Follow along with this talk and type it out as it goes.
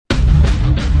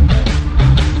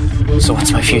So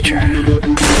what's my future? You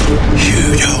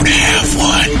don't have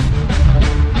one.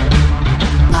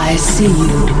 I see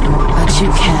you, but you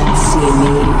can't see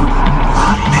me.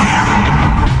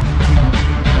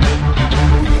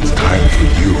 It's time for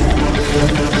you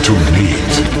to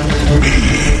meet me.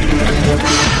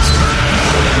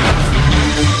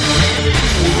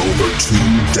 For over 2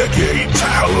 decades,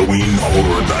 Halloween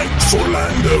Horror Nights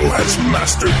Orlando has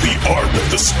mastered the art of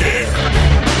the scare.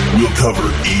 We'll cover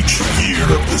each year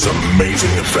of this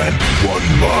amazing event one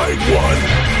by one,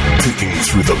 picking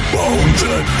through the bones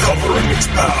and uncovering its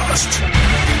past.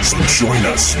 So join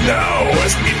us now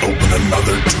as we open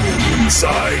another tomb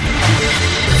inside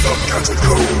the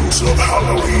Catacombs of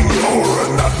Halloween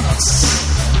Horror Nights.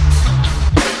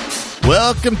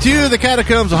 Welcome to the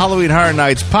Catacombs of Halloween Horror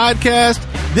Nights podcast.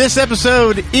 This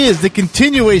episode is the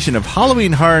continuation of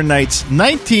Halloween Horror Nights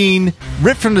 19,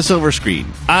 ripped from the silver screen.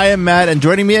 I am Matt, and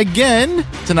joining me again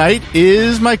tonight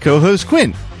is my co-host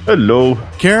Quint. Hello.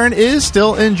 Karen is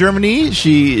still in Germany.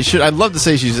 I'd love to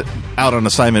say she's out on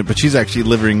assignment, but she's actually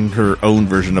living her own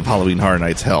version of Halloween Horror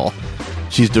Nights hell.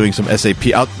 She's doing some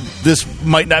SAP. This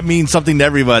might not mean something to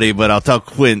everybody, but I'll tell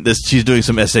Quint she's doing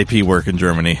some SAP work in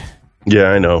Germany.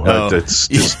 Yeah, I know. Oh. It's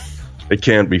just, it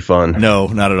can't be fun. No,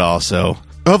 not at all. So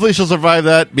hopefully she'll survive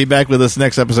that, be back with us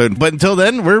next episode. But until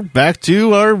then, we're back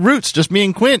to our roots, just me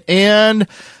and Quint. And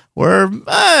we're,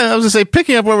 I was going to say,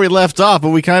 picking up where we left off, but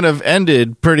we kind of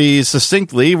ended pretty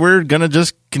succinctly. We're going to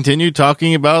just continue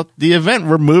talking about the event.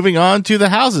 We're moving on to the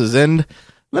houses. And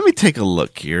let me take a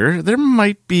look here. There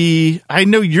might be, I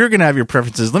know you're going to have your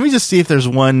preferences. Let me just see if there's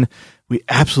one we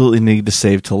absolutely need to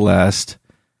save till last.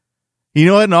 You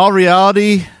know what? In all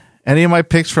reality, any of my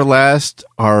picks for last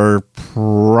are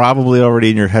probably already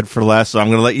in your head for last, so I'm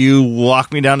going to let you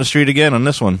walk me down the street again on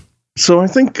this one. So I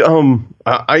think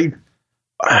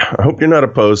I hope you're not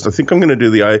opposed. I think I'm going to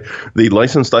do the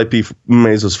licensed IP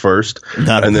mazes first,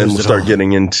 and then we'll start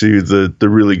getting into the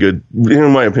really good,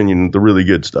 in my opinion, the really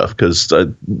good stuff, because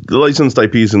the licensed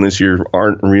IPs in this year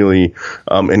aren't really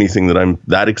anything that I'm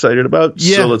that excited about.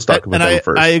 Yeah, so let's talk about them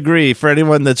first. I agree. For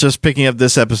anyone that's just picking up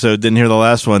this episode, didn't hear the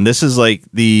last one, this is like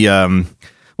the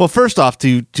well, first off,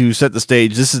 to set the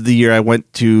stage, this is the year I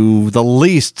went to the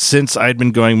least since I'd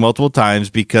been going multiple times,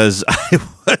 because I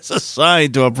was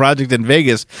assigned to a project in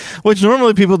Vegas, which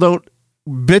normally people don't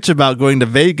bitch about going to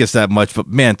Vegas that much, but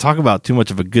man, talk about too much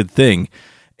of a good thing.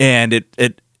 And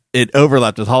it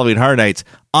overlapped with Halloween Horror Nights.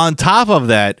 On top of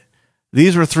that,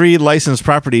 these were 3 licensed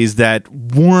properties that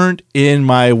weren't in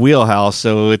my wheelhouse,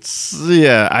 so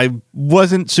I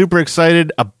wasn't super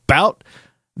excited about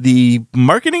the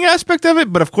marketing aspect of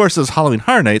it, but of course it's Halloween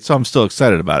Horror Nights, so I'm still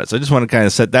excited about it. So I just want to kind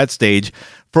of set that stage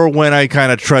for when I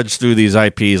kind of trudge through these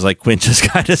IPs, like Quint just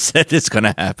kind of said it's going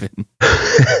to happen.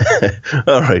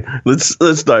 All right, let's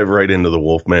dive right into the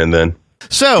Wolfman then.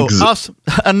 So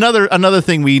another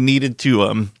thing we needed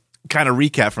to kind of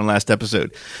recap from last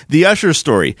episode, the Usher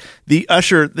story. To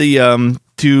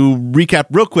recap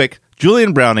real quick,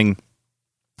 Julian Browning.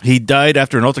 He died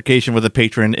after an altercation with a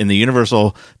patron in the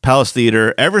Universal Palace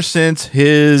Theater. Ever since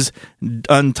his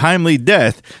untimely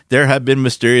death, there have been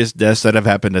mysterious deaths that have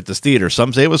happened at this theater.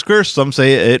 Some say it was cursed. Some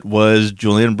say it was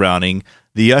Julian Browning,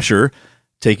 the usher,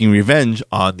 taking revenge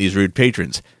on these rude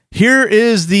patrons. Here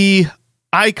is the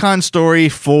icon story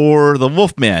for the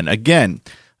Wolfman. Again,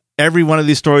 every one of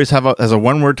these stories has a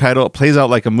one-word title. It plays out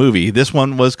like a movie. This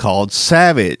one was called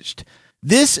Savaged.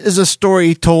 This is a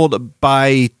story told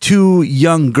by 2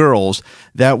 young girls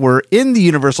that were in the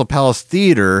Universal Palace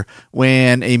Theater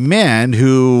when a man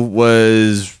who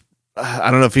was, I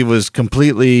don't know if he was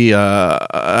completely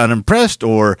unimpressed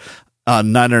or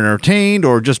not entertained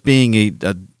or just being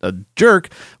a jerk,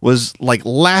 was like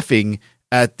laughing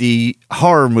at the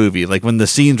horror movie. Like when the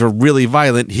scenes were really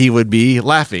violent, he would be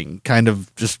laughing, kind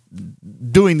of just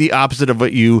doing the opposite of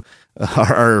what you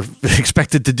are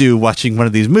expected to do watching one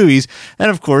of these movies, and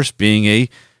of course being a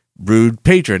rude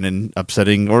patron and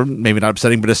upsetting, or maybe not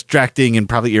upsetting, but distracting and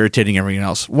probably irritating everyone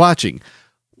else watching.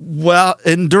 Well,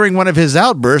 and during one of his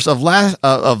outbursts of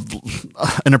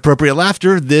inappropriate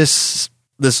laughter, this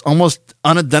almost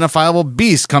unidentifiable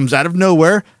beast comes out of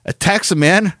nowhere, attacks a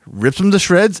man, rips him to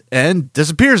shreds, and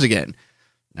disappears again.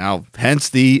 Now, hence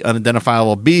the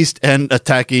unidentifiable beast, and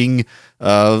attacking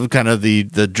kind of the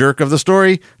jerk of the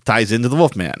story ties into the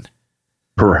Wolfman.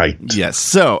 Right. Yes.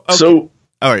 So, okay.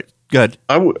 All right, good.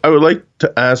 I would like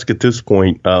to ask at this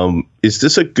point, is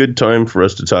this a good time for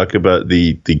us to talk about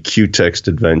the Q-Text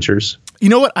adventures? You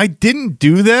know what? I didn't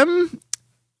do them,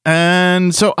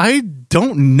 and so I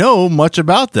don't know much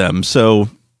about them. So,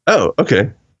 oh,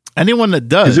 okay. Anyone that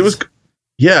does.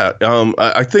 Yeah,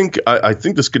 I think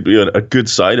this could be a good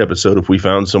side episode if we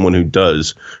found someone who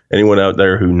does. Anyone out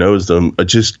there who knows them,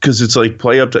 just because it's like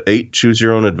play up to 8, choose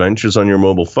your own adventures on your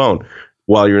mobile phone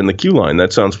while you're in the queue line.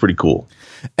 That sounds pretty cool.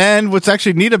 And what's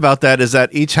actually neat about that is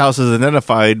that each house is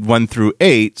identified 1 through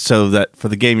 8, so that for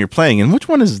the game you're playing. And which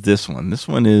one is this one? This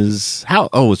one is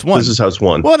it's 1. This is house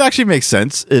 1. Well, it actually makes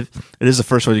sense if it is the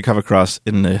first one you come across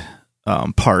in the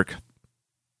park.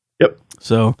 Yep.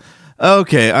 So.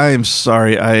 Okay, I am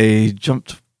sorry. I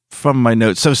jumped from my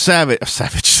notes. So Wolfman.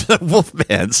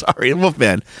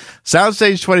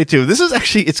 Soundstage 22. This is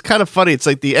actually, it's kind of funny. It's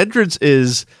like the entrance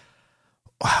is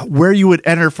where you would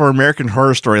enter for American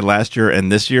Horror Story last year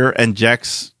and this year, and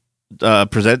Jax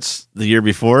Presents the year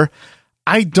before.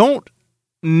 Maybe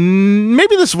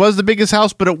this was the biggest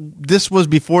house, but this was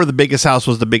before the biggest house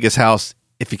was the biggest house,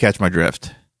 if you catch my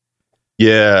drift.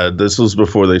 Yeah, this was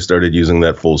before they started using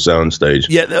that full sound stage.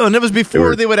 Yeah, and it was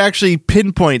before they would actually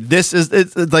pinpoint this is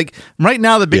it's like right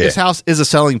now the biggest house is a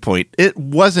selling point. It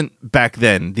wasn't back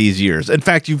then these years. In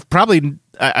fact, you've probably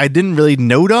I didn't really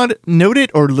note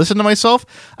it or listen to myself.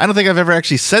 I don't think I've ever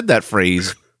actually said that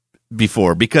phrase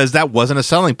before because that wasn't a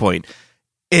selling point.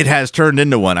 It has turned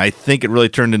into one. I think it really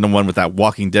turned into one with that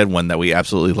Walking Dead one that we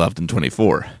absolutely loved in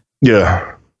 24.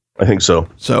 Yeah. I think so.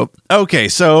 So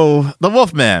the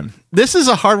Wolfman. This is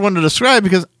a hard one to describe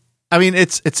because, I mean,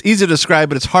 it's easy to describe,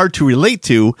 but it's hard to relate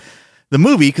to the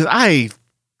movie because I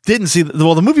didn't see.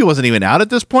 The movie wasn't even out at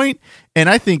this point, and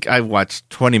I think I watched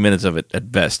 20 minutes of it at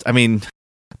best. I mean,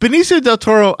 Benicio del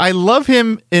Toro. I love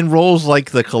him in roles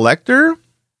like The Collector,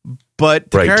 but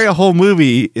to carry a whole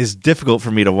movie is difficult for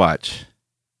me to watch.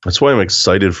 That's why I'm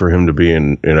excited for him to be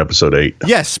in episode 8.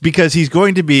 Yes, because he's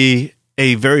going to be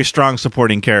a very strong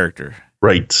supporting character.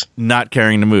 Right. Not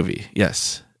carrying the movie.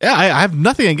 Yes. Yeah, I have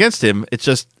nothing against him. It's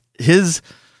just his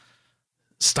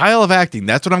style of acting.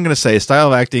 That's what I'm going to say. Style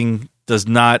of acting does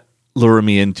not lure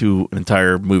me into an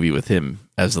entire movie with him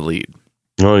as the lead.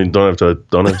 No, you don't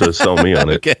have to sell me on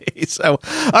it. Okay. So,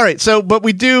 all right. So, but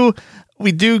we do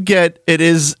get, it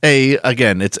is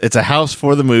it's a house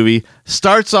for the movie.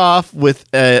 Starts off with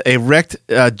a wrecked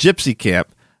gypsy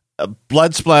camp,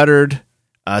 blood splattered,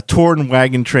 torn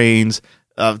wagon trains,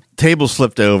 tables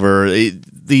flipped over.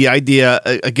 The idea,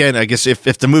 again, I guess if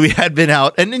the movie had been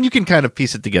out, and then you can kind of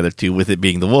piece it together too with it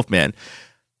being the Wolfman.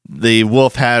 The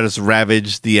wolf has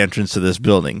ravaged the entrance to this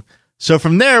building. So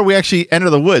from there, we actually enter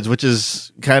the woods, which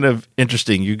is kind of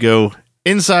interesting. You go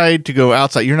inside to go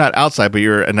outside. You're not outside, but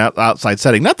you're an outside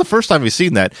setting. Not the first time we've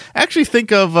seen that. Actually,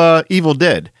 think of Evil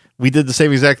Dead. We did the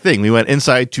same exact thing. We went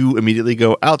inside to immediately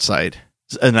go outside,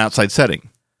 an outside setting.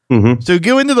 Mm-hmm. So you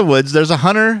go into the woods. There's a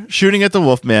hunter shooting at the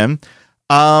Wolfman.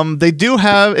 They do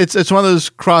have it's one of those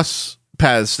cross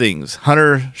paths things.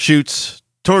 Hunter shoots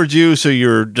towards you, so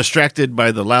you're distracted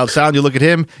by the loud sound. You look at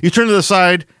him. You turn to the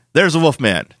side. There's a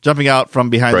Wolfman jumping out from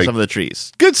behind some of the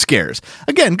trees. Good scares.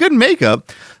 Again, good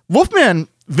makeup. Wolfman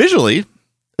visually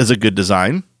is a good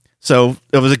design. So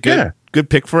it was a good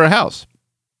pick for a house.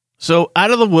 So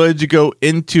out of the woods, you go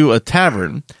into a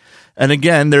tavern. And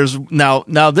again, there's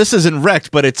now this isn't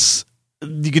wrecked, but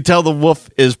you can tell the wolf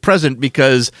is present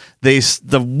because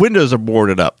the windows are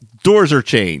boarded up, doors are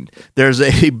chained. There's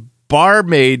a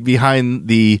barmaid behind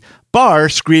the bar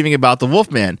screaming about the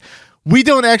Wolfman. We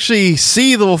don't actually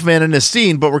see the Wolfman in this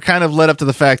scene, but we're kind of led up to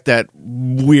the fact that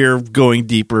we're going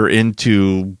deeper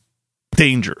into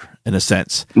danger in a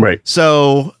sense. Right.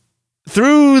 So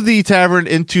through the tavern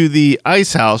into the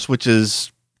ice house, which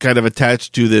is kind of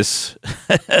attached to this,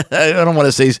 I don't want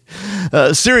to say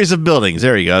series of buildings.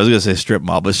 There you go. I was going to say strip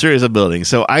mall, but series of buildings.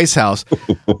 So ice house,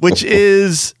 which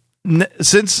is,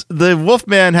 since the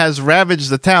Wolfman has ravaged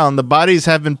the town, the bodies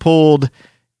have been pulled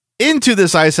into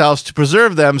this ice house to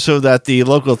preserve them so that the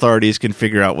local authorities can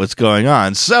figure out what's going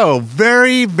on. So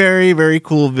very, very, very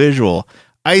cool visual.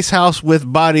 Ice house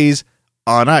with bodies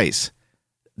on ice.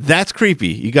 That's creepy.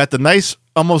 You got the nice,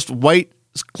 almost white,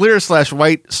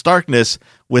 clear/white starkness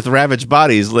with ravaged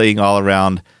bodies laying all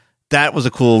around. That was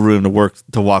a cool room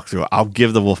to walk through. I'll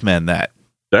give the Wolfman that.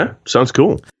 Yeah, sounds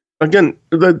cool. Again,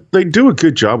 they do a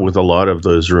good job with a lot of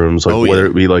those rooms, like whether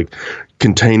it be like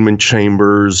containment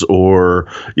chambers or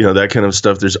that kind of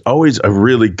stuff. There's always a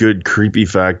really good creepy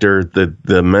factor.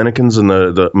 The mannequins and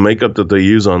the makeup that they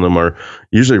use on them are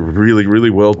usually really, really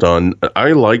well done.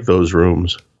 I like those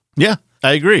rooms. Yeah,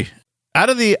 I agree. Out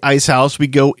of the ice house, we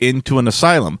go into an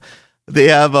asylum. They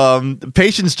have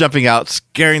patients jumping out,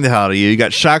 scaring the hell out of you. You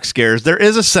got shock scares. There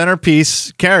is a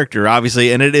centerpiece character,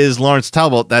 obviously, and it is Lawrence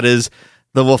Talbot. That is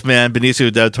the Wolfman,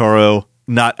 Benicio del Toro,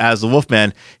 not as the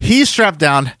Wolfman. He's strapped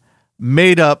down,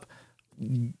 made up,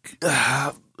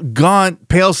 gaunt,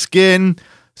 pale skin,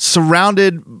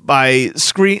 surrounded by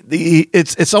screen.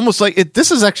 It's almost like this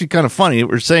is actually kind of funny.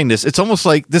 We're saying this. It's almost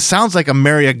like this sounds like a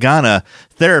Mariagana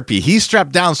therapy. He's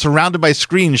strapped down, surrounded by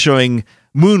screens showing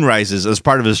moonrises as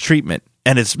part of his treatment,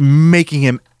 and it's making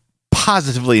him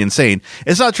positively insane.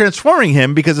 It's not transforming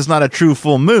him because it's not a true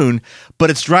full moon,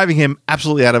 but it's driving him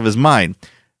absolutely out of his mind.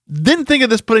 Didn't think of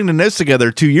this putting the notes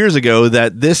together 2 years ago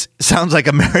that this sounds like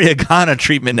a Mariagana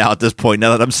treatment now at this point,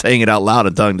 now that I'm saying it out loud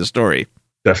and telling the story.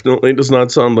 Definitely does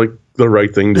not sound like the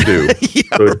right thing to do.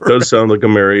 Yeah, so it does sound like a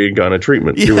Mariagana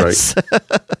treatment. Yes. You're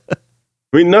right.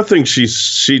 I mean, nothing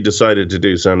she decided to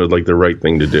do sounded like the right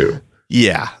thing to do.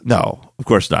 Yeah, no, of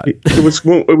course not. It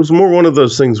was more one of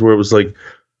those things where it was like,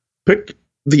 pick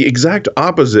the exact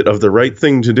opposite of the right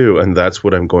thing to do, and that's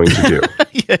what I'm going to do.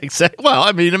 Yeah, exactly. Well,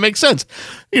 I mean, it makes sense.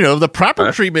 The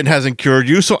proper treatment hasn't cured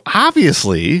you, so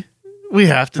obviously we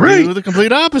have to do the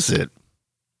complete opposite.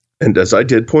 And as I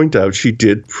did point out, she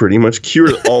did pretty much cure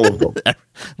all of them.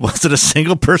 Wasn't a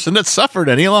single person that suffered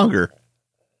any longer.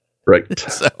 Right.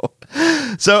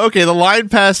 So okay, the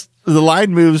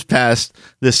line moves past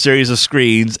this series of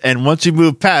screens, and once you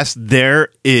move past, there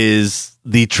is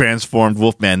the transformed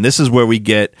Wolfman. This is where we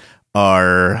get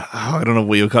our, I don't know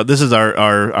what you would call it. This is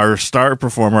our star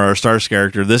performer, our star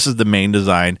character. This is the main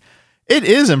design. It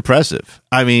is impressive.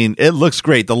 I mean, it looks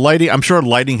great. The lighting, I'm sure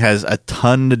lighting has a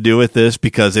ton to do with this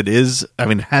because it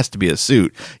has to be a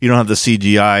suit. You don't have the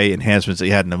CGI enhancements that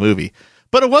you had in the movie,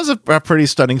 but it was a pretty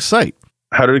stunning sight.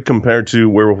 How did it compare to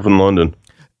Werewolf in London?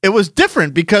 It was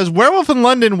different because Werewolf in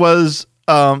London was,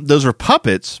 those were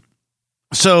puppets.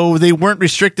 So they weren't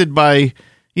restricted by,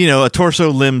 a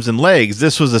torso, limbs, and legs.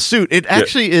 This was a suit. It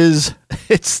actually is,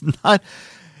 it's not,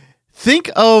 think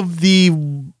of the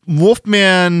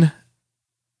Wolfman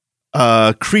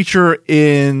creature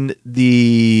in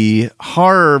the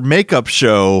horror makeup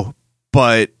show,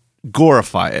 but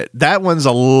glorify it. That one's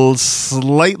a little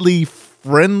slightly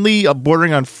friendly,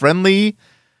 bordering on friendly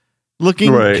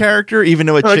looking character, even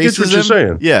though it chases him. I get what you're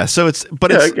saying. Yeah, so it's,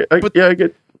 but I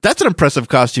get. That's an impressive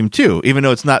costume too, even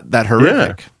though it's not that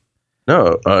horrific.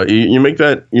 Yeah. No, you make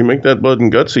that blood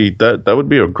and gutsy. That would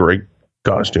be a great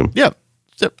costume. Yeah.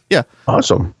 So, yeah.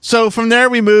 Awesome. So from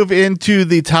there we move into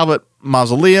the Talbot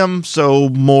Mausoleum. So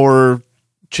more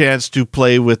chance to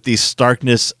play with the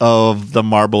starkness of the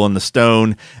marble and the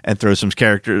stone, and throw some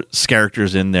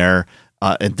characters in there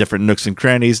in different nooks and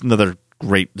crannies. Another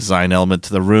great design element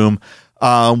to the room.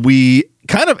 We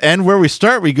kind of end where we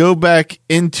start. We go back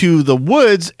into the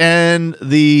woods, and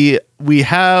we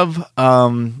have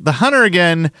the hunter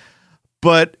again,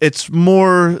 but it's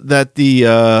more that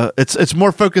it's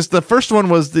more focused. The first one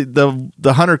was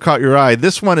the hunter caught your eye.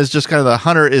 This one is just kind of the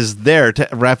hunter is there to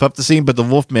wrap up the scene, but the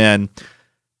Wolfman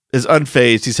is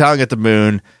unfazed. He's howling at the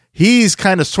moon. He's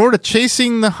kind of sort of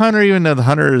chasing the hunter, even though the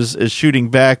hunter is shooting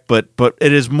back, but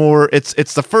it is more,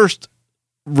 it's the first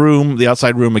room, the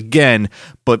outside room again,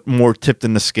 but more tipped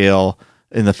in the scale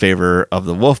in the favor of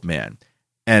the Wolfman.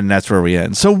 And that's where we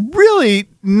end. So really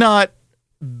not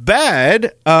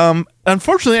bad.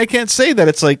 Unfortunately, I can't say that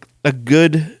it's like a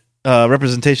good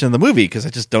representation of the movie because I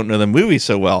just don't know the movie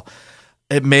so well.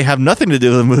 It may have nothing to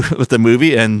do with the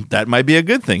movie, and that might be a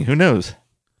good thing. Who knows?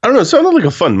 I don't know. It sounded like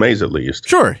a fun maze, at least.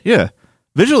 Sure, yeah.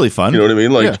 Visually fun. You know what I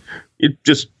mean? Like, you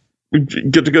just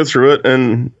get to go through it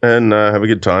and have a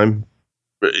good time.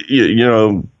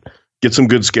 Get some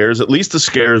good scares. At least the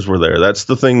scares were there. That's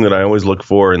the thing that I always look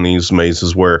for in these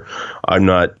mazes where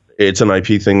it's an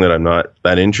IP thing that I'm not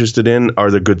that interested in,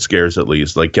 are the good scares at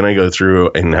least. Like, can I go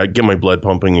through and get my blood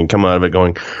pumping and come out of it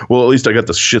going, well, at least I got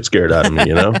the shit scared out of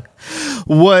me,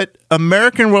 What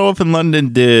American Werewolf in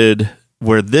London did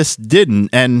where this didn't,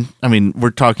 and I mean, we're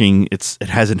talking, it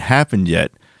hasn't happened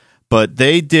yet, but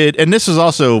they did, and this is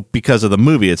also because of the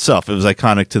movie itself. It was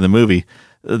iconic to the movie.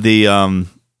 They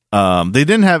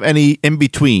didn't have any in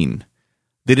between.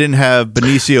 They didn't have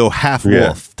Benicio half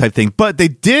wolf type thing, but they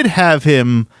did have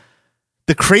him,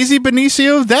 the crazy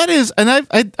Benicio. That is, and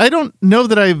I don't know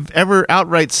that I've ever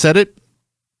outright said it,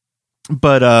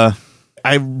 but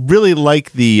I really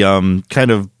like the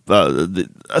kind of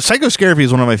Psychoscaraphy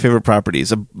is one of my favorite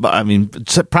properties. I mean,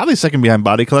 probably second behind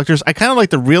Body Collectors. I kind of like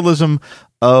the realism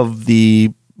of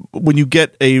when you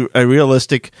get a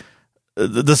realistic,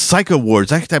 the Psycho Wards,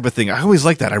 that type of thing. I always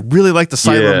like that. I really like the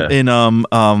Asylum in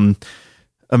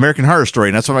American Horror Story,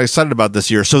 and that's what I'm excited about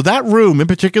this year. So that room in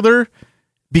particular,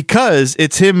 because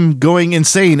it's him going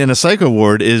insane in a Psycho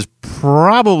Ward, is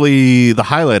probably the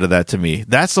highlight of that to me.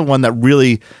 That's the one that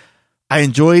really I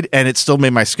enjoyed, and it still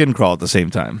made my skin crawl at the same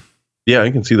time. Yeah,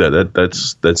 I can see that.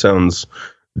 That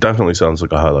definitely sounds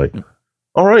like a highlight.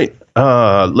 All right,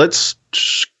 let's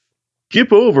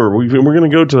skip over. We're going to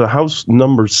go to house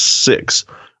number 6,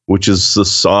 which is the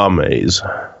Saw Maze.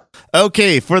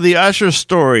 Okay, for the Usher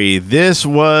story, this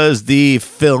was the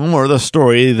film or the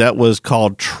story that was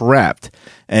called Trapped.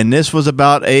 And this was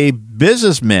about a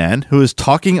businessman who is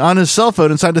talking on his cell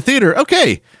phone inside the theater.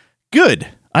 Okay, good.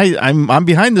 I'm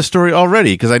behind the story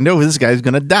already because I know this guy's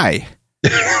going to die.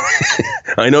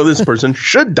 I know this person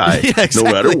should die. Yeah, exactly.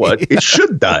 No matter what, it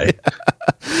should die.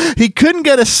 He couldn't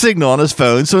get a signal on his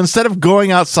phone, so instead of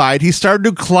going outside, he started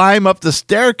to climb up the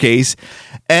staircase,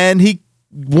 and he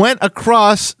went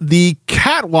across the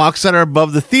catwalks that are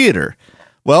above the theater.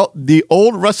 Well, the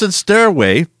old rusted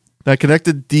stairway that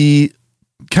connected the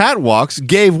catwalks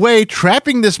gave way,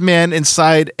 trapping this man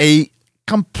inside a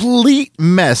complete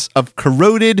mess of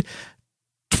corroded,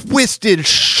 twisted,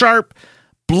 sharp,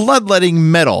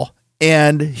 bloodletting metal.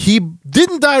 And he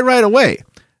didn't die right away.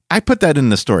 I put that in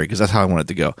the story because that's how I want it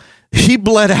to go. He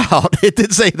bled out. It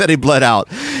did say that he bled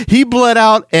out. He bled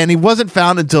out, and he wasn't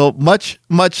found until much,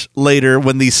 much later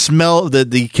when the smell of the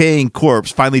decaying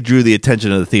corpse finally drew the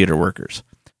attention of the theater workers.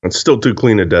 It's still too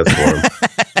clean a death for him.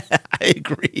 I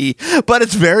agree. But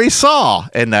it's very Saw,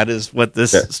 and that is what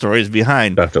this story is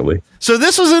behind. Definitely. So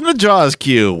this was in the Jaws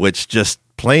queue, which just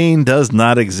plain does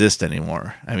not exist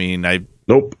anymore. I mean,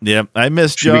 Nope. Yeah, I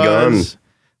miss Should Jaws,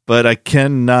 but I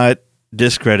cannot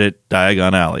discredit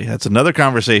Diagon Alley. That's another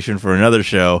conversation for another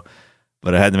show,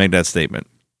 but I had to make that statement.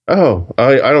 Oh,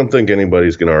 I don't think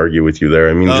anybody's going to argue with you there.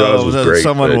 I mean, Jaws was great.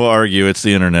 Someone will argue. It's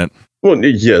the internet. Well,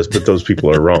 yes, but those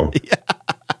people are wrong.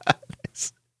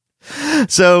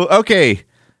 So, okay,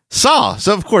 Saw.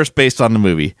 So, of course, based on the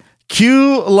movie.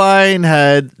 Q Line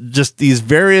had just these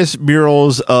various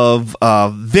murals of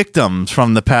victims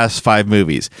from the past 5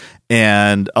 movies.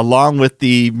 And along with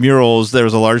the murals, there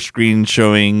was a large screen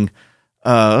showing,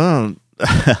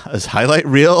 is highlight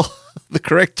reel the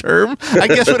correct term? I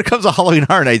guess when it comes to Halloween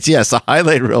Horror Nights, yes, a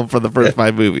highlight reel for the first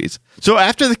 5 movies. So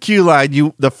after the Q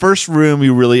Line, the first room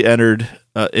you really entered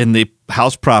in the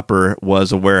house proper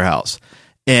was a warehouse.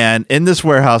 And in this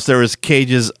warehouse, there was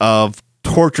cages of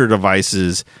torture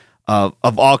devices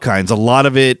of all kinds. A lot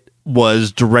of it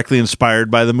was directly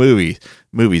inspired by the movies.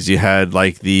 You had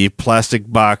like the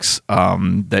plastic box I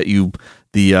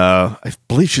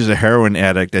believe she was a heroin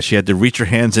addict that she had to reach her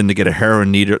hands in to get a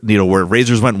heroin needle where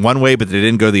razors went one way, but they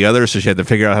didn't go the other. So she had to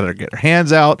figure out how to get her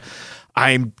hands out.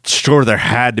 I'm sure there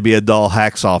had to be a doll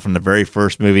hacksaw from the very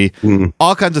first movie. Mm-hmm.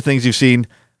 All kinds of things you've seen.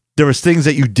 There was things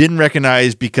that you didn't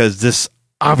recognize because this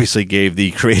obviously gave the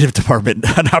creative department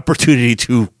an opportunity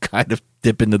to kind of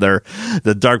dip into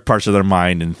the dark parts of their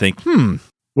mind and think,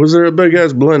 was there a big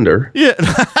ass blender? Yeah,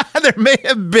 there may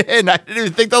have been. I didn't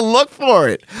even think to look for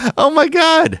it. Oh my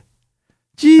God.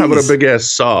 Jeez. How about a big ass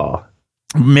saw?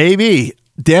 Maybe.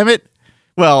 Damn it.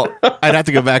 Well, I'd have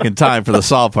to go back in time for the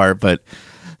saw part, but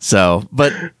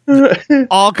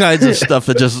all kinds of stuff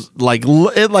that just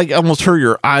it almost hurt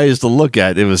your eyes to look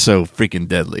at. It was so freaking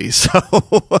deadly. So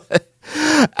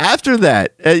after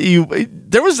that,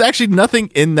 there was actually nothing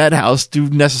in that house to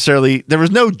necessarily. There was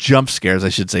no jump scares, I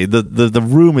should say. The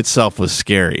room itself was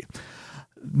scary.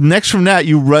 Next from that,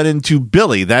 you run into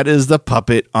Billy. That is the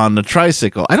puppet on the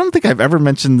tricycle. I don't think I've ever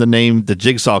mentioned the name the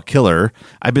Jigsaw Killer.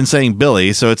 I've been saying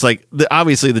Billy, so it's like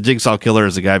obviously the Jigsaw Killer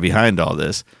is the guy behind all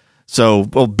this. So,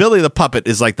 Billy the puppet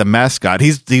is like the mascot.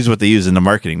 He's what they use in the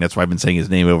marketing. That's why I've been saying his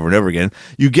name over and over again.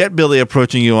 You get Billy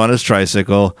approaching you on his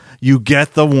tricycle. You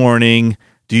get the warning.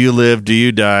 Do you live? Do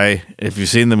you die? If you've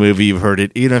seen the movie, you've heard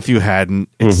it. Even if you hadn't,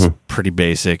 it's pretty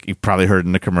basic. You've probably heard it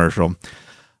in the commercial.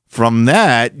 From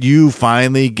that, you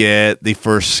finally get the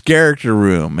first character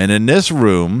room. And in this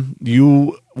room,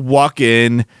 you walk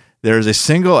in. There's a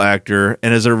single actor,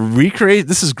 and as a recreate,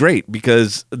 this is great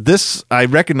because this I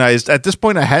recognized at this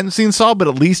point. I hadn't seen Saw, but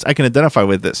at least I can identify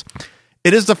with this.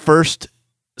 It is the first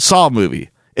Saw movie.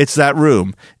 It's that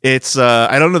room. It's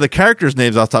I don't know the characters'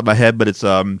 names off the top of my head, but it's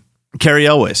Cary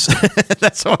Elwes.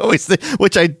 That's what I always think.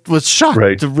 Which I was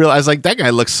shocked to realize. Like that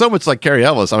guy looks so much like Cary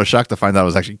Elwes. I was shocked to find out it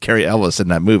was actually Cary Elwes in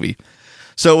that movie.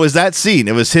 So it was that scene.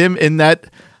 It was him in that.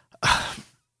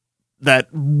 That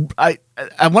I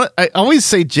always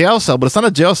say jail cell, but it's not a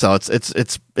jail cell. It's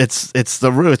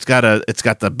the room. It's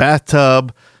got the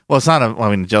bathtub. Well, it's not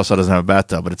the jail cell doesn't have a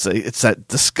bathtub, but it's that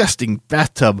disgusting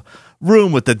bathtub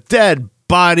room with the dead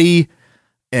body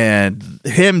and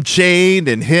him chained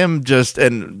and him just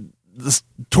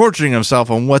torturing himself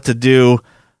on what to do.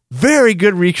 Very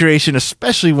good recreation,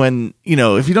 especially when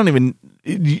if you don't even.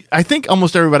 I think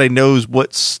almost everybody knows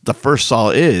what the first Saw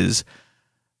is.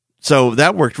 So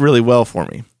that worked really well for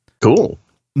me. Cool.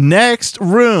 Next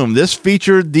room. This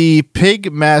featured the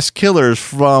pig mask killers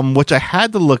from which I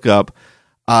had to look up.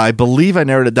 I believe I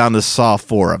narrowed it down to Saw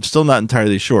 4. I'm still not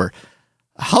entirely sure.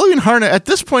 Halloween Horror Night, at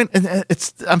this point,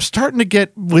 I'm starting to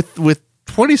get with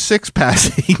 26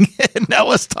 passing, and now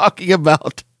us talking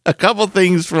about a couple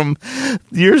things from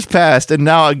years past, and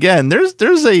now again,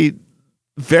 there's a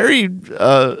very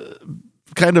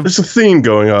kind of there's a theme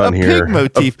going on here, pig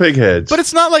motif, of pig heads. But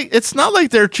it's not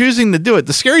like they're choosing to do it.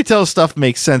 The Scary Tales stuff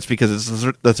makes sense because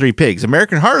it's the three pigs.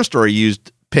 American Horror Story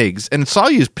used pigs, and Saw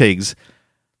used pigs.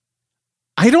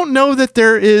 I don't know that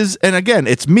there is, and again,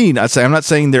 it's me. I'm not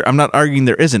saying there. I'm not arguing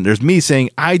there isn't. There's me saying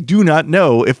I do not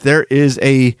know if there is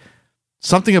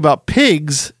something about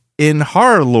pigs in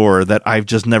horror lore that I've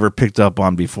just never picked up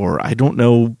on before. I don't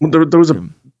know. There was a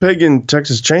pig in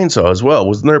Texas Chainsaw as well.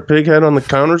 Wasn't there a pig head on the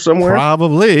counter somewhere?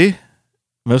 Probably.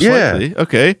 Most likely.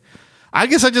 Okay. I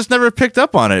guess I just never picked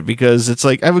up on it because it's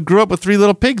like I grew up with three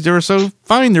little pigs. They were so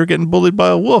fine. They were getting bullied by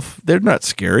a wolf. They're not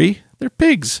scary. They're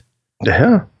pigs.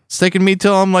 Yeah. It's taken me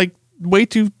till I'm like way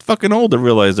too fucking old to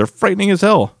realize they're frightening as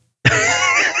hell.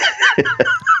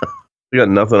 You got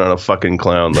nothing on a fucking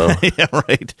clown, though. Yeah,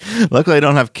 right. Luckily, I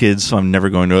don't have kids, so I'm never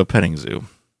going to a petting zoo.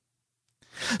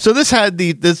 So this had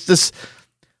the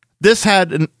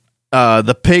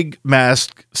pig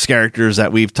mask characters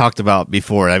that we've talked about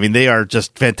before. I mean, they are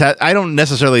just fantastic. I don't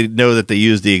necessarily know that they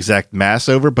use the exact mask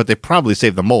over, but they probably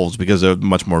save the molds because they're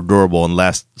much more durable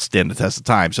and stand the test of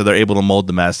time. So they're able to mold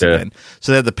the mask again.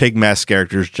 So they have the pig mask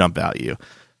characters jump out at you.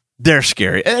 They're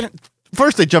scary. And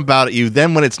first they jump out at you.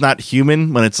 Then when it's not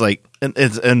human, when it's like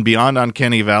and beyond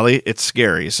Uncanny Valley, it's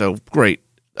scary. So great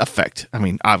effect. I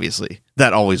mean, obviously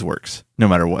that always works no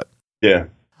matter what. Yeah.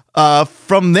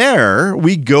 From there,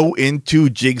 we go into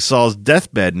Jigsaw's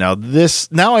deathbed. Now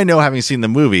I know, having seen the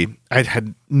movie, I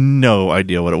had no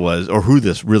idea what it was or who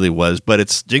this really was, but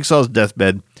it's Jigsaw's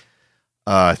deathbed.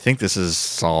 I think this is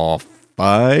Saw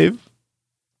 5.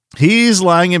 He's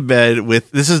lying in bed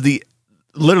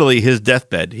literally his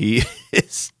deathbed. He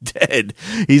is dead.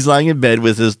 He's lying in bed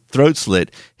with his throat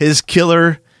slit. His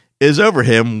killer is over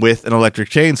him with an electric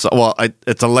chainsaw. Well,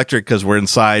 it's electric because we're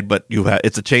inside, but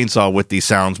it's a chainsaw with these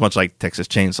sounds, much like Texas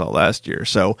Chainsaw last year.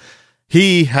 So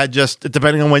he had just,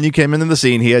 depending on when you came into the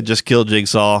scene, he had just killed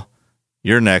Jigsaw.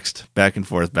 You're next. Back and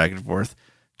forth, back and forth.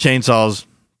 Chainsaws,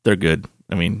 they're good.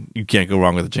 I mean, you can't go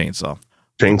wrong with a chainsaw.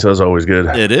 Chainsaw's always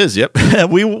good. It is, yep.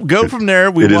 We go from there.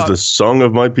 It is the song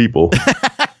of my people.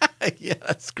 Yeah,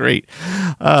 that's great.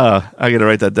 I got to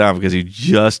write that down because you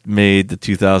just made the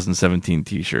 2017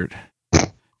 t-shirt.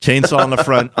 Chainsaw on the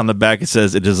front, on the back it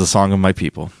says, "It is the song of my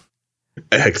people."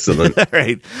 Excellent. All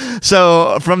right.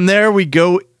 So from there we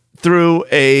go through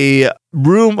a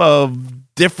room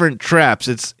of different traps.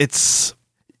 It's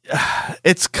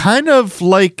kind of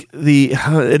like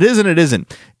it is and it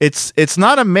isn't. It's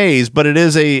not a maze, but it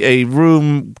is a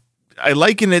room. I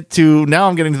liken it to, now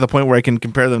I'm getting to the point where I can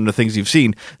compare them to things you've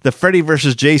seen. The Freddy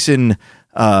versus Jason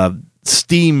not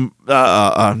steam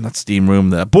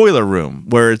room, the boiler room,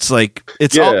 where it's like,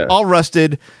 it's all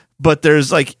rusted, but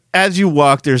there's like, as you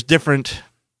walk, there's different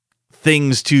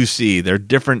things to see. There are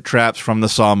different traps from the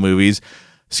Saw movies.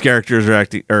 Characters are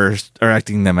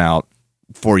acting them out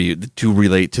for you to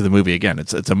relate to the movie. Again,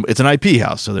 it's an IP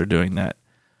house, so they're doing that.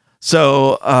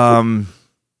 So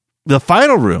the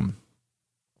final room,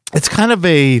 it's kind of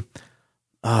it's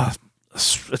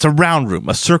a round room,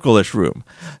 a circle-ish room.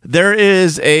 There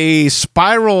is a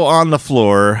spiral on the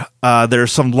floor.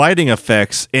 There's some lighting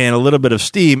effects and a little bit of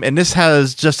steam, and this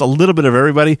has just a little bit of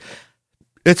everybody.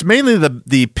 It's mainly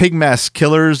the pig mask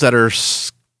killers that are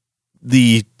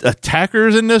the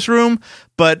attackers in this room,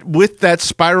 but with that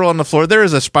spiral on the floor, there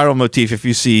is a spiral motif. If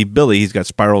you see Billy, he's got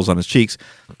spirals on his cheeks.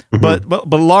 Mm-hmm.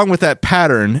 But along with that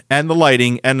pattern and the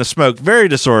lighting and the smoke, very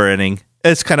disorienting.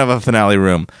 It's kind of a finale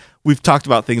room. We've talked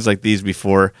about things like these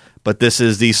before, but this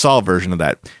is the Saw version of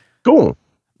that. Cool.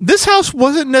 This house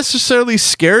wasn't necessarily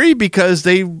scary because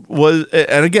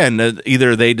and again,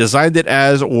 either they designed it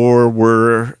as or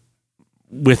were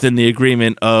within the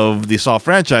agreement of the Saw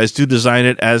franchise to design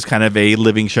it as kind of a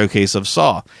living showcase of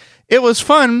Saw. It was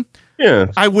fun.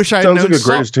 Yeah. I wish I had known known like a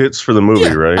greatest hits for the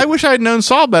movie, right? I wish I had known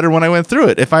Saw better when I went through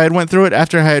it. If I had went through it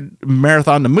after I had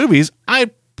marathoned the movies, I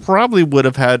probably would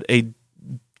have had a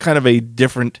kind of a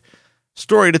different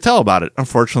story to tell about it.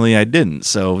 Unfortunately, I didn't.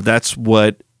 So that's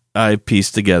what I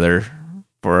pieced together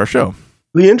for our show.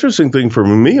 The interesting thing for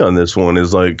me on this one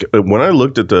is, like, when I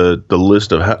looked at the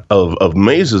list of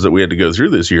mazes that we had to go through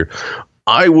this year,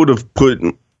 I would have put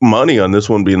money on this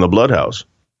one being the Blood House.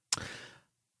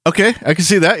 Okay, I can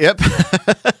see that. Yep.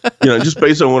 Just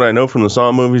based on what I know from the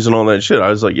Saw movies and all that shit, I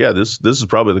was like, yeah, this is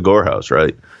probably the Gore House,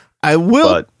 right?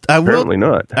 Apparently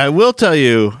not. I will tell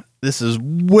you, this is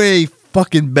way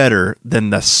fucking better than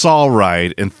the Saw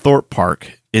ride in Thorpe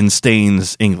Park in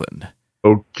Staines, England.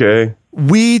 Okay.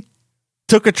 We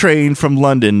took a train from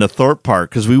London to Thorpe Park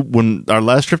because when our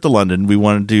last trip to London, we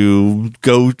wanted to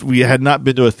go. We had not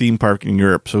been to a theme park in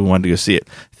Europe, so we wanted to go see it.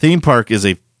 Theme park is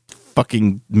a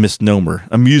fucking misnomer.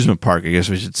 Amusement park, I guess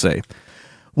we should say.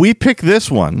 We picked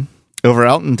this one over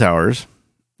Alton Towers,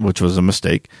 which was a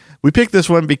mistake. We picked this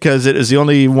one because it is the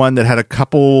only one that had a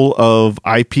couple of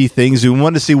IP things. We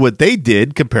wanted to see what they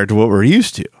did compared to what we're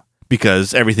used to.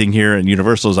 Because everything here in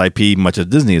Universal is IP, much of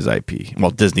Disney is IP.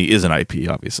 Well, Disney is an IP,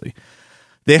 obviously.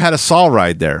 They had a Saw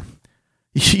ride there.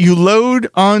 You load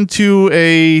onto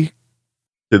a...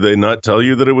 Did they not tell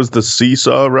you that it was the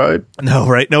Seesaw ride? No,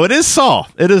 right? No, it is Saw.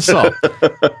 It is Saw.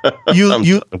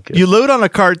 You load on a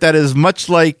cart that is much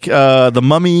like the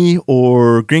Mummy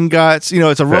or Gringotts.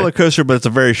 It's a roller coaster, but it's a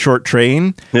very short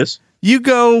train. Yes. You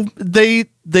go, they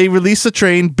release the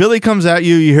train. Billy comes at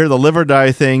you. You hear the live or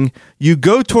die thing. You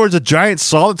go towards a giant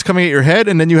saw that's coming at your head,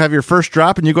 and then you have your first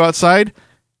drop, and you go outside.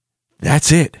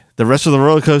 That's it. The rest of the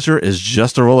roller coaster is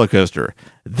just a roller coaster.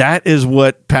 That is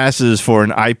what passes for an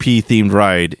IP-themed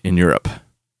ride in Europe.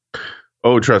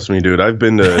 Oh, trust me, dude. I've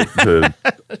been to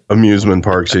amusement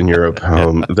parks in Europe.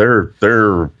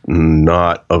 They're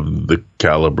not of the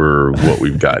caliber of what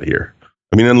we've got here.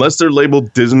 I mean, unless they're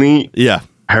labeled Disney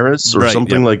Paris or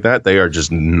something like that, they are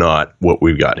just not what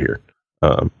we've got here.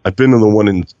 I've been to the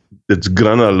one it's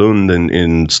Gröna Lund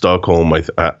in Stockholm.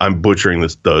 I'm butchering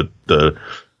this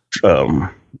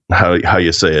how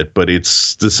you say it, but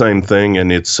it's the same thing,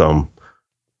 and it's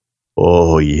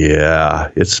oh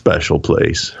yeah, it's special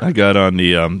place. I got on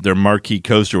the their marquee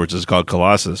coaster, which is called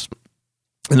Colossus,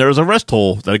 and there was a rest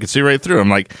hole that I could see right through. I'm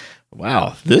like,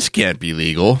 wow, this can't be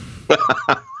legal.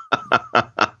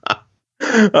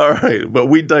 All right, but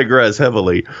we digress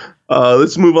heavily.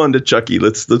 Let's move on to Chucky.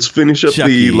 Let's finish up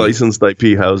Chucky. The licensed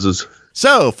IP houses.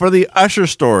 So, for the Usher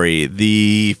story,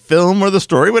 the film or the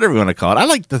story, whatever you want to call it, I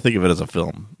like to think of it as a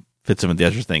film. Fits in with the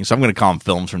Usher thing. So I'm going to call them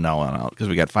films from now on out because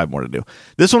we got 5 more to do.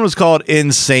 This one was called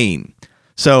Insane.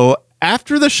 So,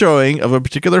 after the showing of a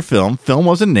particular film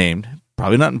wasn't named,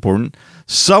 probably not important,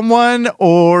 someone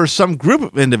or some group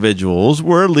of individuals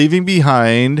were leaving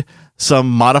behind some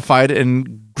modified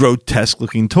and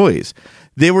grotesque-looking toys.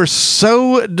 They were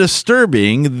so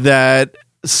disturbing that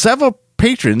several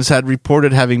patrons had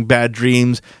reported having bad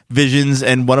dreams, visions,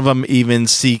 and one of them even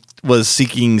was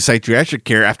seeking psychiatric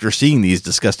care after seeing these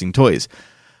disgusting toys.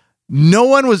 No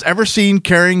one was ever seen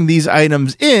carrying these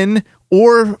items in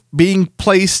or being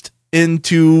placed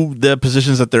into the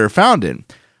positions that they're found in.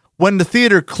 When the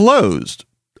theater closed,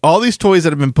 all these toys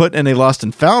that had been put in a lost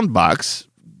and found box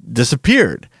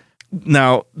disappeared.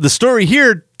 Now, the story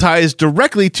here ties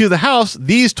directly to the house.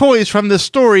 These toys from this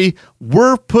story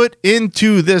were put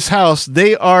into this house.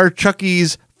 They are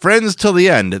Chucky's Friends Till the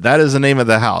End. That is the name of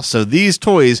the house. So these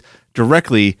toys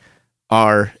directly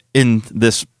are in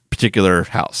this particular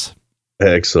house.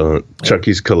 Excellent.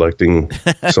 Chucky's collecting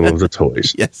some of the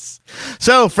toys. Yes.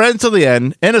 So Friends Till the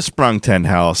End in a sprung tent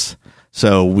house.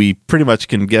 So we pretty much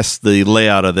can guess the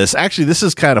layout of this. Actually, this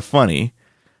is kind of funny.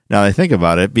 Now that I think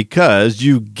about it, because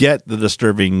you get the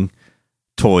disturbing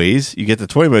toys, you get the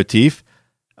toy motif.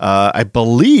 I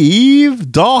believe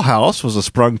Dollhouse was a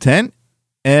sprung tent,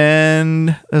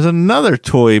 and there's another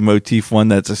toy motif one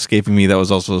that's escaping me that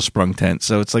was also a sprung tent.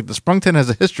 So it's like the sprung tent has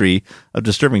a history of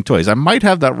disturbing toys. I might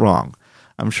have that wrong.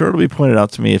 I'm sure it'll be pointed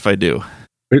out to me if I do.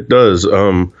 It does.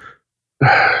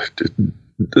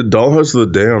 The Dollhouse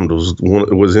of the Damned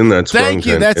was in that sprung Thank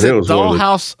you. tent. That's it.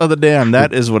 Dollhouse of the Damned.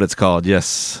 That is what it's called.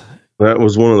 Yes. That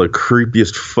was one of the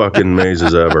creepiest fucking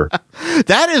mazes ever.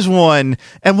 That is one,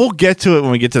 and we'll get to it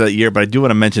when we get to that year, but I do want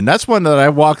to mention that's one that I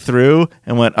walked through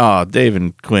and went, oh, Dave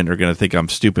and Quint are going to think I'm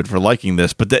stupid for liking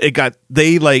this, but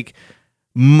they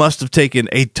must have taken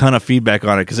a ton of feedback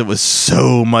on it because it was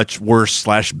so much worse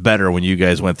 / better when you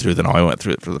guys went through than I went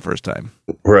through it for the first time.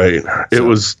 Right. It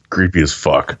was creepy as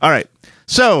fuck. All right.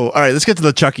 So, all right, let's get to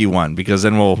the Chucky one because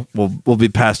then we'll be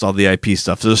past all the IP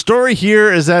stuff. So the story here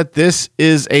is that this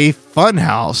is a fun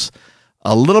house,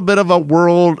 a little bit of a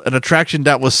world, an attraction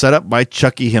that was set up by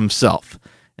Chucky himself.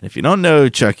 And if you don't know who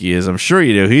Chucky is, I'm sure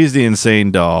you do. He's the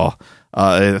insane doll.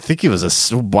 I think he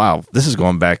was wow. This is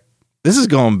going back.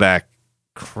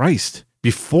 Christ.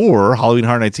 Before Halloween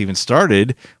Horror Nights even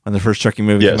started, when the first Chucky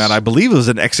movie came out, I believe it was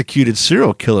an executed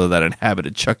serial killer that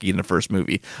inhabited Chucky in the first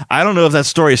movie. I don't know if that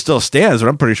story still stands, but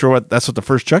I'm pretty sure that's what the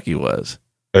first Chucky was.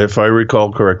 If I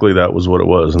recall correctly, that was what it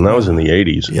was, and that was in the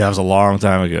 80s. Yeah, it was a long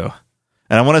time ago.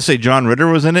 And I want to say John Ritter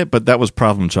was in it, but that was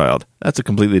Problem Child. That's a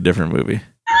completely different movie.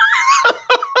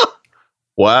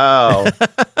 Wow.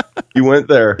 You went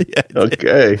there. Yeah,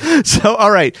 okay. So,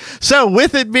 all right. So,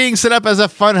 with it being set up as a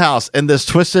funhouse in this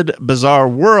twisted, bizarre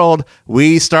world,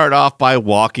 we start off by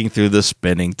walking through the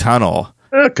spinning tunnel.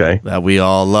 Okay. That we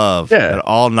all love. Yeah. It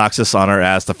all knocks us on our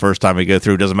ass the first time we go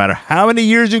through. Doesn't matter how many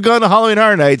years you've gone to Halloween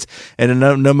Horror Nights, and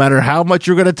no matter how much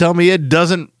you're going to tell me it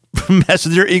doesn't mess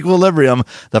with your equilibrium,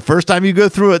 the first time you go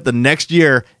through it, the next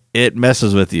year, it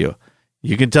messes with you.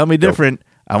 You can tell me different.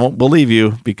 I won't believe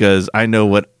you because I know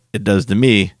what it does to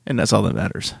me, and that's all that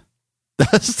matters.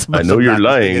 I know you're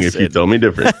lying if you tell me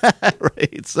different.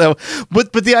 Right. So,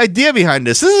 but the idea behind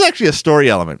this is actually a story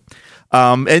element.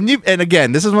 And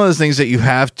again, this is one of those things that you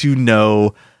have to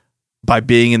know by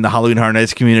being in the Halloween Horror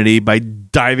Nights community, by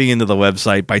diving into the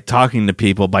website, by talking to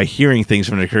people, by hearing things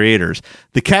from the creators.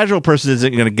 The casual person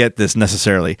isn't going to get this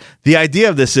necessarily. The idea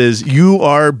of this is you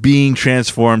are being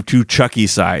transformed to Chucky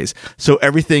size. So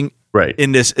everything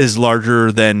in this is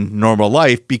larger than normal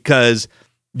life because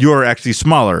you're actually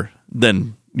smaller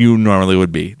than you normally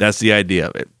would be. That's the idea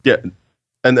of it. Yeah.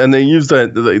 And they use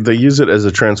that they use it as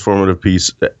a transformative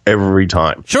piece every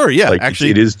time. Sure, yeah. Like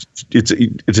actually,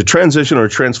 it's a transition or a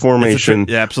transformation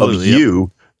of you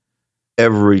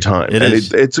every time.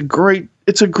 It's a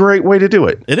great way to do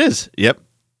it. It is. Yep.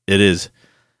 It is.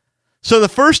 So the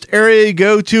first area you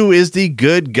go to is the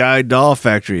Good Guy Doll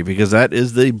Factory because that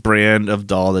is the brand of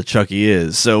doll that Chucky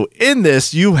is. So in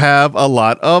this, you have a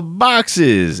lot of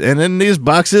boxes, and in these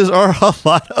boxes are a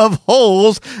lot of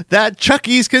holes that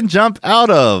Chuckies can jump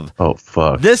out of. Oh,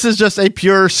 fuck. This is just a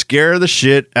pure scare the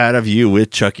shit out of you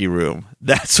with Chucky room.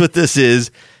 That's what this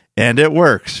is, and it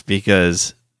works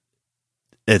because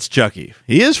it's Chucky.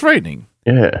 He is frightening.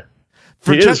 Yeah.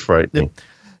 He is frightening.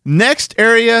 Next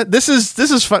area, this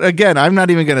is fun. Again, I'm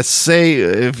not even going to say,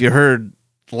 if you heard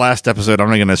last episode, I'm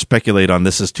not going to speculate on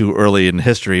this is too early in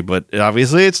history, but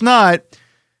obviously it's not.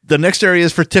 The next area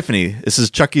is for Tiffany. This is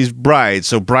Chucky's bride.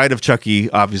 So Bride of Chucky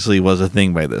obviously was a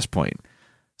thing by this point.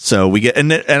 So we get,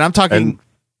 and I'm talking. And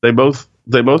they both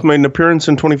made an appearance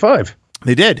in 25.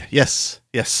 They did. Yes.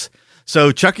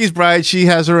 So Chucky's bride, she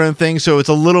has her own thing. So it's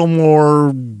a little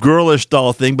more girlish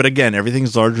doll thing. But again,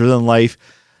 everything's larger than life.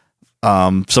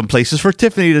 Some places for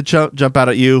Tiffany to jump out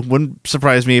at you. Wouldn't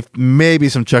surprise me if maybe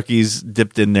some Chucky's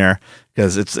dipped in there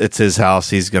because it's his house.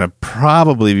 He's going to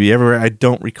probably be everywhere. I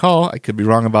don't recall. I could be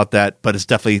wrong about that, but it's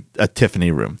definitely a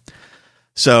Tiffany room.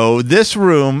 So this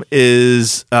room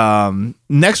is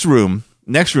next room.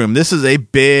 This is a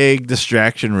big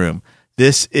distraction room.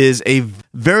 This is a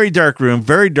very dark room,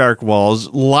 very dark walls,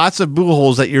 lots of boo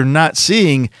holes that you're not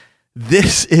seeing.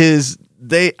 This is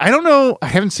I don't know. I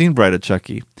haven't seen Bride of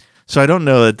Chucky. So I don't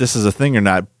know that this is a thing or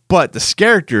not, but the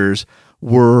characters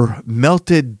were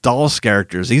melted dolls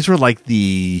characters. These were like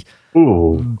the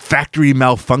factory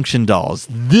malfunction dolls.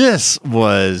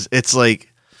 It's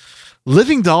like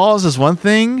living dolls is one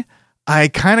thing. I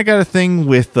kind of got a thing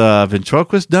with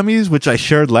ventriloquist dummies, which I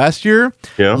shared last year.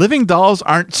 Yeah. Living dolls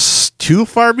aren't too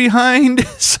far behind.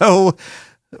 So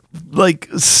like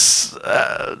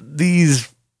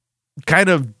these kind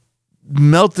of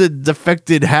melted,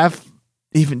 defected, half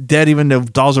even dead, even though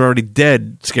dolls are already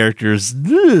dead characters,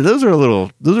 those are a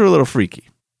little freaky.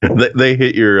 They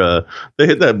hit they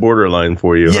hit that borderline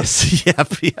for you. Yes.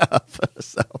 Yep.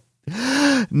 So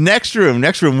next room,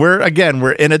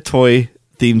 we're in a toy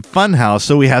themed fun house.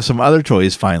 So we have some other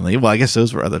toys finally. Well, I guess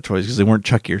those were other toys because they weren't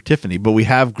Chucky or Tiffany, but we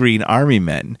have Green Army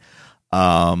Men.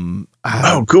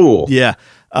 Oh, cool. Yeah.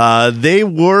 They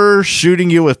were shooting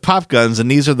you with pop guns,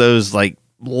 and these are those like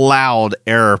loud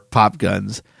air pop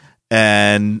guns.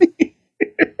 And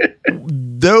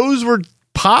those were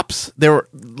pops. They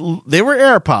were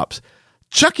air pops.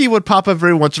 Chucky would pop up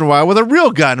every once in a while with a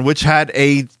real gun, which had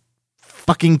a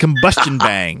fucking combustion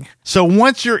bang. So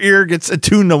once your ear gets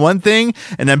attuned to one thing,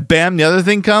 and then bam, the other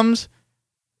thing comes.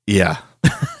 Yeah,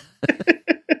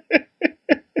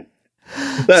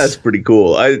 that's pretty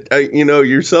cool. I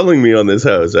you're selling me on this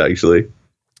house actually.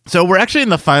 So we're actually in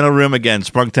the final room again.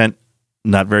 Sprung tent,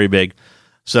 not very big.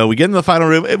 So we get in the final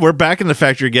room. We're back in the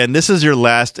factory again. This is your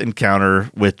last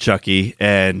encounter with Chucky,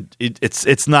 and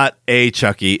it's not a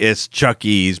Chucky, it's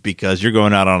Chucky's because you're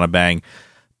going out on a bang.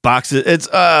 Boxes. It's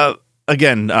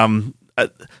again.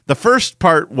 The first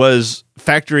part was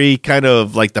factory, kind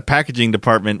of like the packaging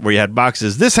department where you had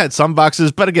boxes. This had some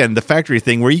boxes, but again, the factory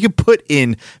thing where you could put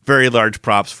in very large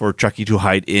props for Chucky to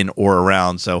hide in or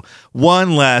around. So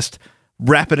one last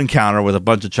rapid encounter with a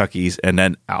bunch of Chuckies and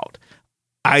then out.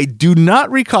 I do not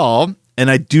recall, and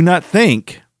I do not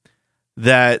think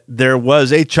that there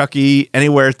was a Chucky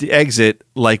anywhere at the exit,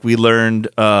 like we learned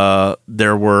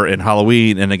there were in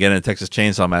Halloween and again in Texas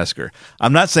Chainsaw Massacre.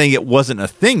 I'm not saying it wasn't a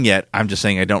thing yet. I'm just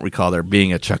saying I don't recall there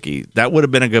being a Chucky. That would have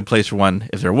been a good place for one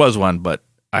if there was one, but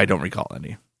I don't recall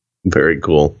any. Very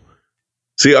cool.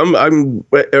 See, I'm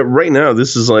right now.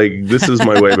 This is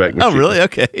my way back. Oh, really?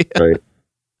 Okay. Right.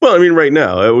 Well, I mean, right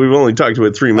now we've only talked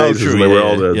about 3 mazes, and they were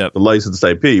all the licensed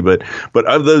IP. But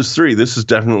of those 3, this is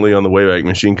definitely on the Wayback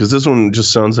Machine because this one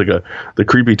just sounds like the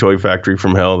creepy toy factory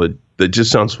from hell that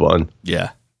just sounds fun. Yeah,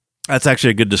 that's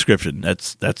actually a good description. That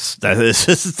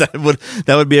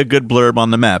would be a good blurb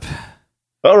on the map.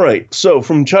 All right, so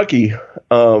from Chucky,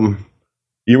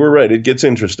 you were right. It gets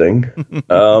interesting,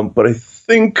 but I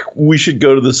think we should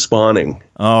go to the spawning.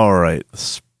 All right, the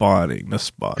spawning.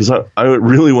 Because I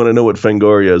really want to know what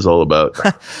Fangoria is all about.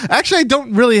 Actually, I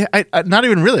don't really. Not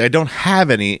even really. I don't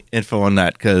have any info on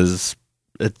that because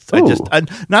not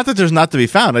that there's not to be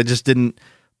found. I just didn't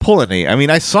pull any. I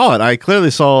mean, I saw it. I clearly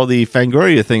saw the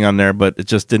Fangoria thing on there, but it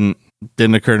just didn't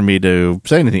occur to me to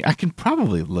say anything. I can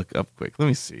probably look up quick. Let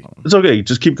me see. It's okay.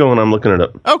 Just keep going. I'm looking it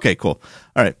up. Okay, cool.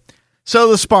 All right. So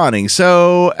the spawning.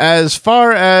 So as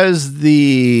far as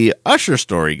the Usher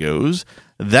story goes,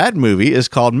 that movie is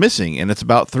called Missing, and it's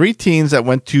about 3 teens that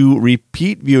went to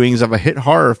repeat viewings of a hit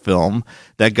horror film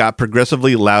that got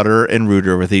progressively louder and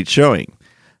ruder with each showing.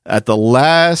 At the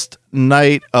last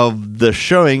night of the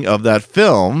showing of that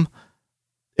film,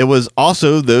 it was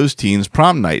also those teens'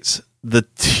 prom nights. The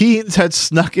teens had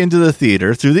snuck into the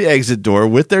theater through the exit door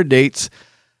with their dates,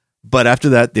 but after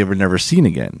that, they were never seen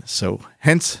again. So,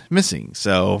 hence, Missing.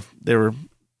 So, they were...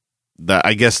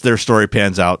 I guess their story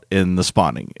pans out in the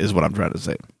spawning is what I'm trying to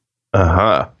say.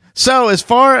 Uh-huh. So as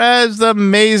far as the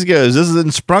maze goes, this is in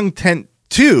Sprung Tent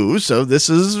 2. So this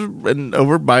is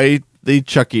over by the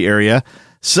Chucky area.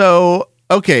 So,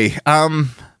 okay.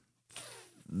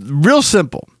 Real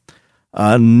simple.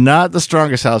 Not the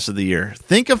strongest house of the year.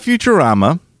 Think of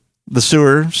Futurama, the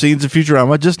sewer scenes of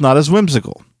Futurama, just not as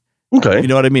whimsical. Okay. You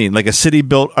know what I mean? Like a city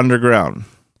built underground.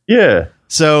 Yeah.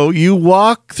 So you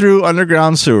walk through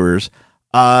underground sewers.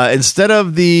 Instead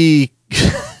of the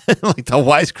like the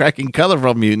wisecracking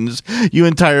colorful mutants, you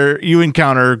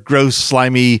encounter gross,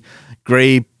 slimy,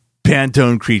 gray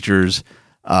Pantone creatures.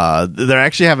 They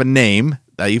actually have a name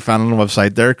that you found on the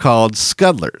website. They're called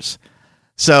Scudlers.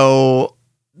 So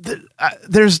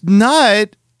there's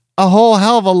not a whole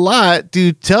hell of a lot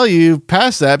to tell you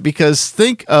past that, because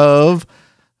think of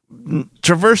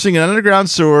traversing an underground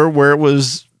sewer where it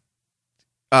was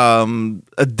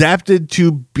adapted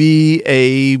to be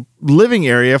a living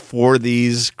area for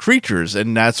these creatures,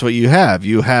 and that's what you have.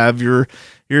 You have your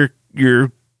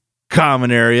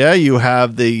common area.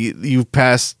 You've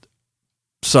passed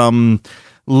some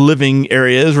living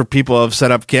areas where people have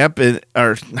set up camp,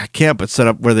 or not camp, but set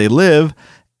up where they live.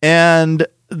 And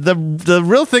the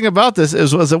real thing about this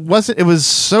it was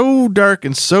so dark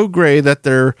and so gray that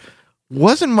there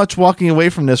wasn't much walking away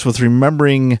from this with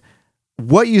remembering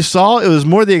what you saw. It was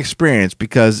more the experience,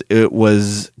 because it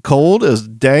was cold, it was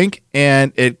dank,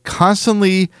 and it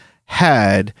constantly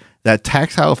had that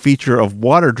tactile feature of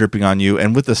water dripping on you.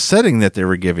 And with the setting that they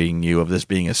were giving you of this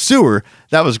being a sewer,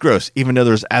 that was gross, even though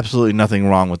there's absolutely nothing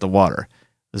wrong with the water.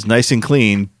 It was nice and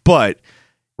clean, but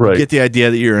you get the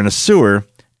idea that you're in a sewer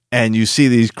and you see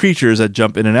these creatures that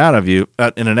jump in and out of you,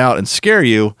 in and out, and scare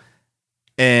you,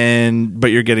 but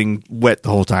you're getting wet the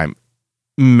whole time.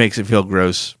 Makes it feel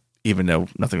gross, even though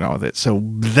nothing wrong with it. So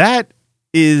that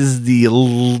is the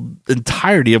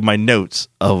entirety of my notes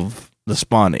of the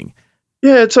spawning.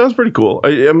 Yeah, it sounds pretty cool.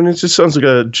 I mean, it just sounds like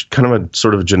a kind of a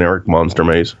sort of a generic monster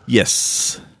maze.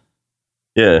 Yes.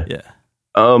 Yeah. Yeah.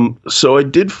 So I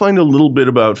did find a little bit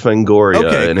about Fangoria,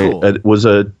 okay, and cool. it was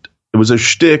a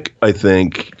shtick, I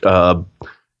think, and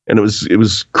it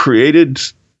was created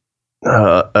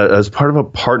as part of a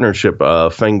partnership.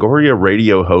 Fangoria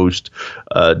radio host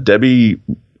Debbie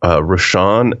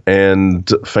Rashan and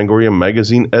Fangoria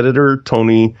magazine editor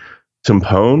Tony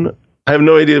Timpone. I have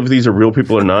no idea if these are real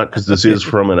people or not, because this is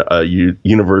from a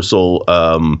Universal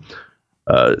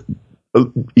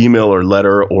email or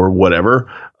letter or whatever.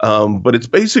 But it's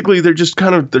basically they're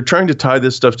trying to tie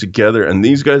this stuff together, and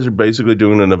these guys are basically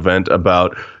doing an event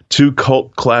about 2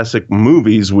 cult classic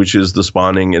movies, which is The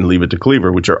Spawning and Leave It to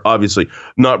Cleaver, which are obviously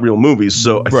not real movies.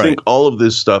 So I think all of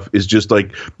this stuff is just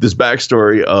like this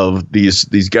backstory of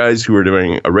these guys who are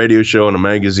doing a radio show and a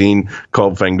magazine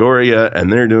called Fangoria,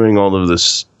 and they're doing all of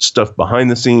this stuff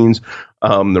behind the scenes.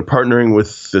 They're partnering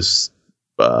with this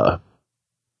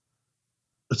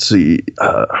let's see.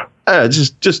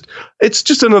 Just it's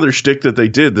just another shtick that they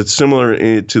did that's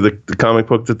similar to the comic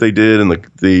book that they did and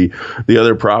the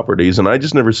other properties, and I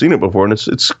just never seen it before, and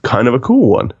it's kind of a cool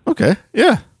one. Okay,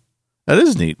 yeah, that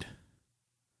is neat.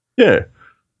 Yeah,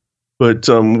 but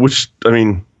which I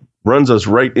mean runs us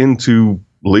right into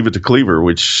Leave It to Cleaver,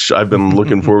 which I've been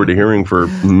looking forward to hearing for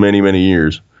many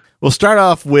years. We'll start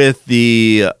off with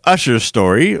the Usher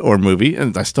story or movie,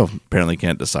 and I still apparently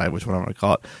can't decide which one I'm going to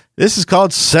call it. This is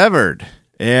called Severed,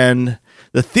 and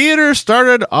the theater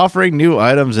started offering new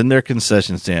items in their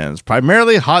concession stands,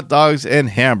 primarily hot dogs and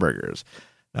hamburgers.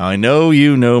 Now, I know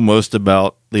you know most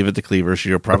about Leave It to Cleaver, so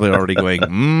you're probably already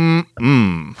going,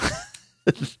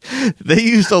 They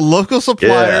used a local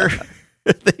supplier. Yeah.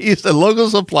 They used a local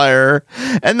supplier,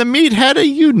 and the meat had a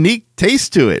unique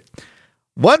taste to it.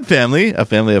 One family, a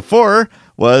family of 4,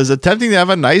 was attempting to have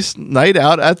a nice night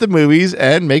out at the movies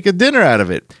and make a dinner out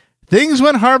of it. Things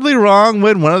went horribly wrong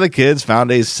when one of the kids found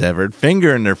a severed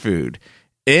finger in their food.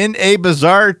 In a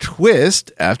bizarre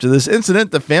twist, after this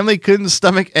incident, the family couldn't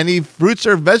stomach any fruits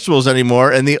or vegetables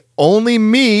anymore, and the only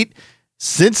meat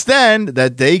since then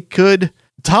that they could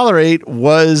tolerate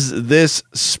was this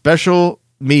special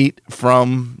meat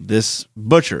from this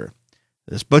butcher.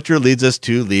 This butcher leads us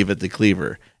to Leave It to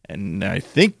Cleaver. And I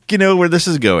think you know where this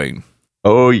is going.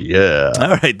 Oh, yeah.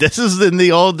 All right. This is in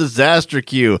the old disaster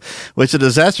queue, which the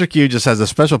disaster queue just has a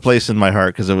special place in my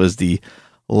heart because it was the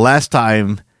last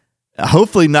time,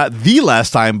 hopefully not the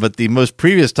last time, but the most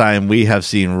previous time we have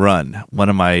seen Run, one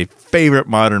of my favorite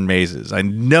modern mazes. I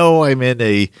know I'm in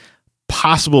a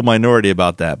possible minority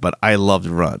about that, but I loved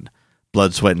Run.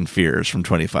 Blood, Sweat, and Fears from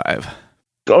 25.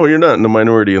 Oh, you're not in the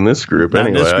minority in this group. Not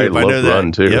anyway, I love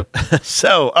Run, too. Yep.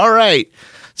 So, all right.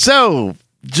 So,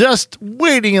 just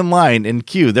waiting in line in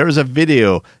queue, there was a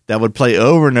video that would play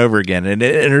over and over again, and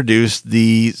it introduced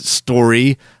the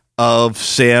story of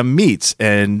Sam Meats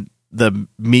and the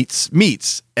Meats,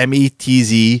 Metzz,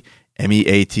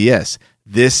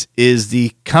 This is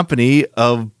the company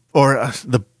of, or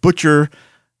the butcher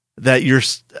that you're,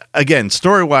 again,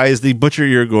 story-wise, the butcher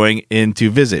you're going in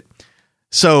to visit.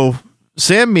 So,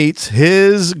 Sam Meats,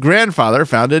 his grandfather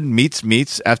founded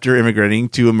Meats after immigrating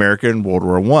to America in World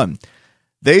War I.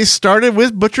 They started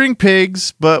with butchering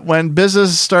pigs, but when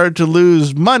business started to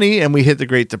lose money and we hit the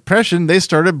Great Depression, they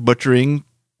started butchering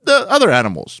the other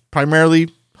animals, primarily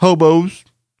hobos,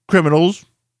 criminals,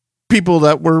 people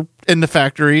that were in the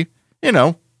factory, you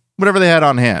know, whatever they had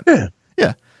on hand.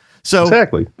 Yeah. So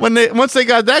exactly. Once they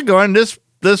got that going,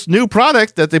 this new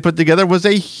product that they put together was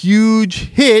a huge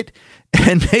hit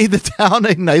and made the town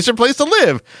a nicer place to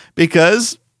live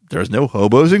because there's no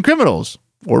hobos and criminals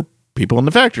or people in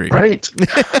the factory. Right.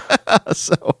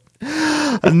 So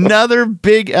another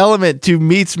big element to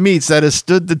Meats that has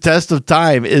stood the test of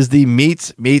time is the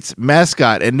Meats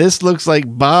mascot. And this looks like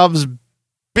Bob's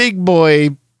Big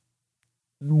Boy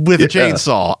with a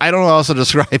chainsaw. I don't know how to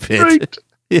describe it. Right.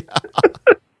 Yeah.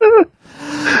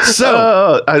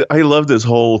 So I love this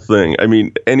whole thing. I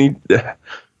mean,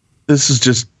 this is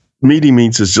just Meaty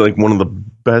Meats is like one of the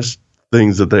best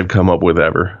things that they've come up with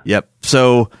ever. Yep.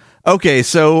 So, okay.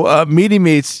 So, Meaty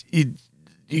Meats,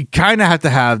 you kind of have to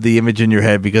have the image in your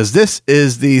head because this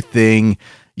is the thing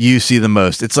you see the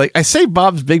most. It's like, I say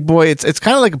Bob's Big Boy. It's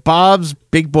kind of like Bob's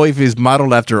Big Boy if he's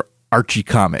modeled after Archie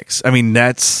comics. I mean,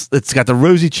 it's got the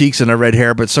rosy cheeks and the red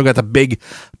hair, but still got the big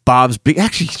Bob's Big.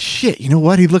 Actually, shit. You know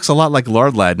what? He looks a lot like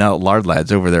Lard Lad now that Lard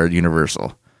Lad's over there at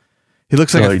Universal. He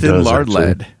looks like a thin Lard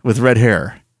Lad with red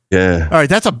hair. Yeah. All right,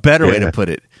 that's a better way to put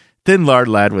it. Thin Lard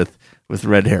Lad with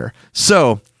red hair.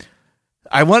 So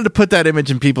I wanted to put that image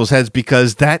in people's heads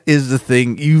because that is the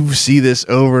thing. You see this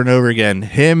over and over again.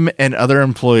 Him and other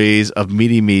employees of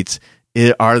Meaty Meats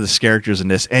are the characters in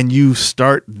this. And you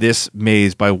start this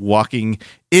maze by walking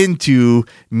into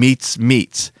Meats.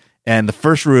 And the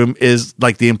first room is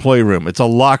like the employee room. It's a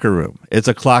locker room. It's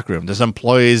a clock room. There's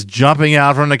employees jumping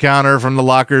out from the counter, from the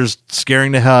lockers,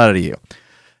 scaring the hell out of you.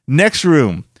 Next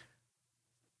room.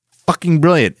 Fucking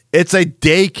brilliant. It's a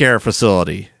daycare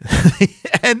facility.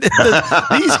 And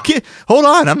these kids, hold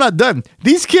on, I'm not done.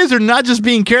 These kids are not just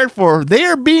being cared for. They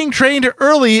are being trained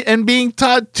early and being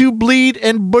taught to bleed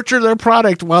and butcher their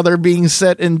product while they're being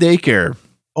set in daycare.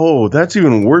 Oh, that's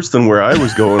even worse than where I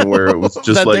was going, where it was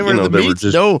just like, they were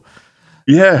just. No.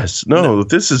 Yes. No,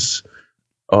 this is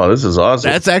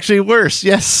awesome. That's actually worse.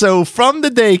 Yes. So from the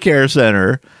daycare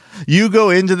center, you go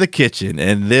into the kitchen,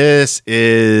 and this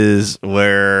is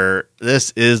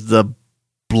the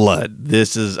blood.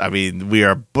 We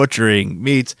are butchering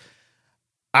meats.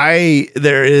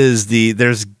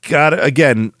 There's got,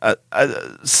 again, a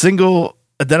single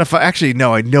identify. Actually,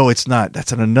 no, I know it's not.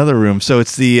 That's in another room. So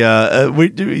it's the we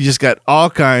just got all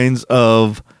kinds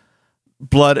of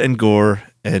blood and gore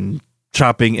and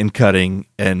chopping and cutting,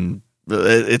 and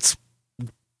it's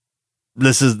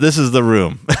this is the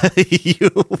room.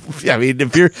 I mean,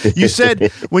 if you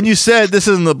said when you said this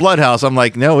isn't the blood house, I'm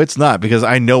like, no, it's not, because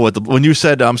I know what when you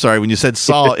said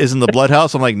Saw isn't the blood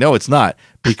house, I'm like, no, it's not,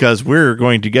 because we're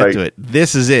going to get to it.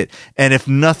 This is it. And if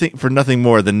nothing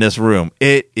more than this room,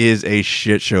 it is a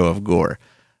shit show of gore.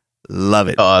 Love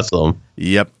it. Awesome.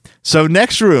 Yep. So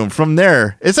next room from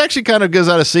there, it's actually kind of goes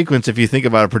out of sequence if you think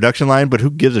about a production line, but who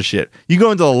gives a shit? You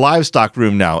go into the livestock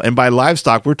room now, and by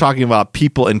livestock, we're talking about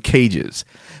people in cages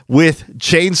with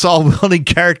chainsaw wielding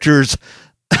characters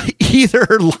either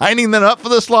lining them up for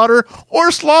the slaughter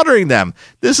or slaughtering them.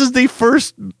 This is the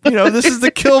first, this is the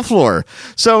kill floor.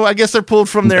 So I guess they're pulled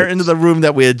from there into the room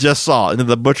that we had just saw, into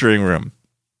the butchering room.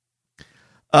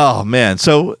 Oh, man.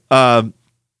 So,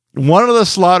 one of the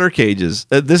slaughter cages,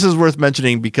 this is worth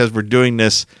mentioning because we're doing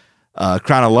this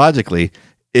chronologically,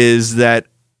 is that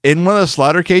in one of the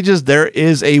slaughter cages, there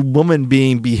is a woman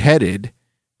being beheaded.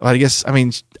 Well,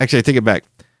 actually, I take it back.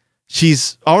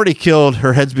 She's already killed.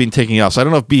 Her head's being taken off. So I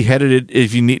don't know if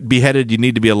if you need beheaded, you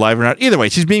need to be alive or not. Either way,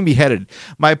 she's being beheaded.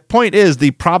 My point is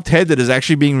the propped head that is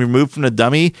actually being removed from the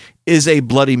dummy is a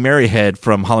Bloody Mary head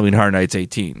from Halloween Horror Nights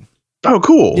 18. Oh,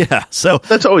 cool! Yeah, so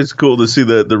that's always cool to see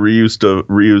the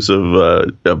reuse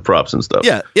of props and stuff.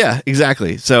 Yeah,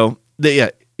 exactly. So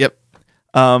yep.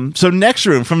 So next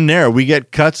room from there, we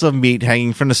get cuts of meat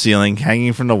hanging from the ceiling,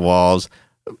 hanging from the walls,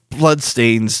 blood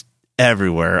stains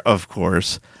everywhere. Of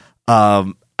course,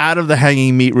 out of the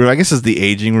hanging meat room, I guess is the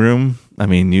aging room. I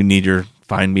mean, you need your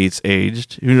fine meats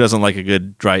aged. Who doesn't like a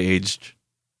good dry aged?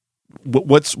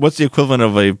 What's the equivalent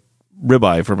of a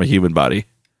ribeye from a human body?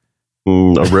 A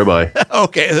ribeye.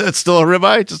 Okay, it's still a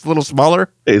ribeye, just a little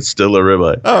smaller. It's still a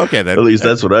ribeye. Oh, okay, then. At least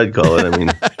that's what I'd call it. I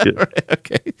mean, right,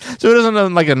 okay. So it doesn't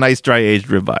look like a nice dry aged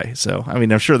ribeye. So I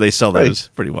mean, I'm sure they sell those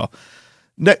pretty well.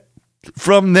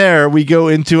 From there, we go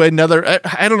into another.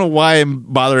 I don't know why I'm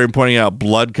bothering pointing out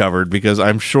blood covered, because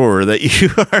I'm sure that you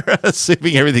are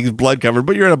assuming everything's blood covered,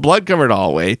 but you're in a blood covered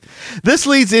hallway. This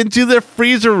leads into the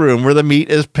freezer room where the meat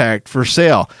is packed for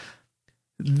sale.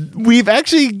 We've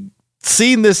actually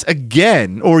seen this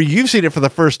again, or you've seen it for the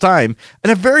first time in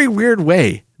a very weird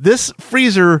way. This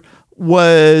freezer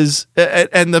was,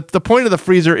 and the point of the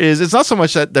freezer is, it's not so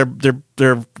much that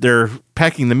they're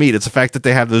packing the meat. It's the fact that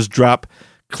they have those drop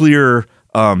clear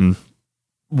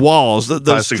walls,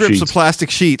 those strips of plastic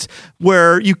sheets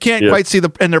where you can't quite see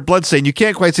and they're bloodstained. You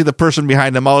can't quite see the person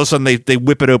behind them. All of a sudden they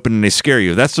whip it open and they scare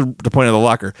you. That's the point of the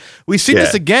locker. We see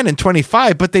this again in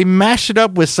 25, but they mashed it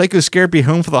up with Psycho Scared Be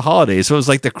Home for the Holidays. So it was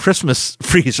like the Christmas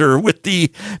freezer with the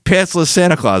pantsless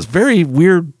Santa Claus. Very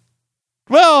weird.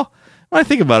 Well, when I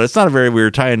think about it, it's not a very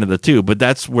weird tie into the two, but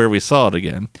that's where we saw it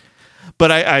again. But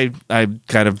I'm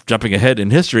kind of jumping ahead in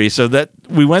history, so that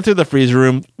we went through the freezer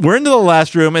room. We're into the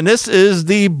last room, and this is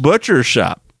the butcher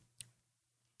shop.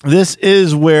 This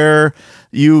is where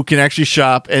you can actually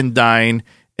shop and dine,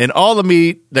 and all the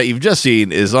meat that you've just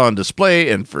seen is on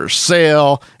display and for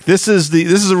sale. This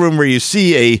is a room where you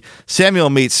see a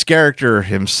Samuel Meats character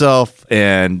himself,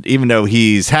 and even though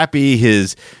he's happy,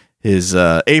 his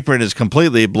apron is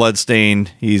completely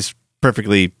bloodstained.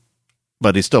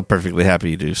 But he's still perfectly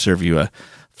happy to serve you a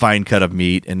fine cut of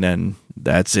meat, and then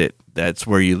that's it. That's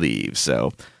where you leave.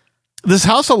 So this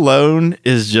house alone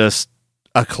is just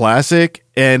a classic,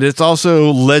 and it's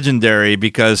also legendary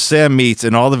because Sam Meats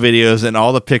in all the videos and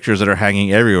all the pictures that are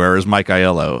hanging everywhere is Mike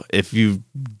Aiello.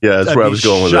 That's where I was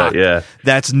going with that. Yeah,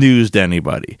 that's news to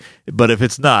anybody. But if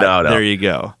it's not, there you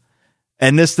go.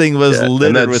 And this thing was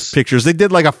littered with pictures. They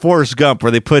did like a Forrest Gump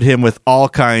where they put him with all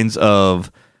kinds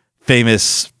of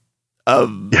famous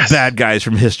bad guys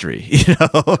from history.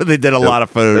 They did a lot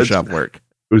of Photoshop work.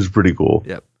 It was pretty cool.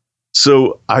 Yep.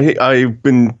 So I've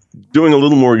been doing a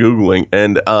little more Googling,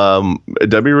 and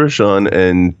Debbie Rochon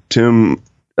and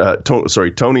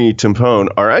Tony Timpone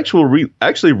are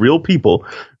actually real people.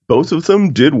 Both of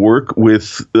them did work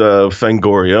with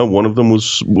Fangoria. One of them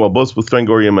was both with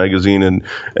Fangoria magazine,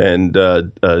 and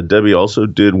Debbie also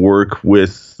did work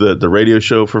with the radio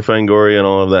show for Fangoria and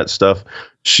all of that stuff.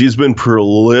 She's been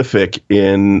prolific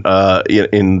in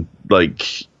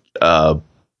like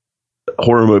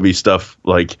horror movie stuff.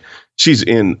 Like she's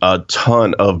in a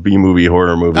ton of B-movie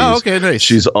horror movies. Oh, okay, nice.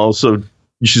 She's also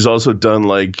done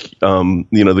like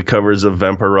the covers of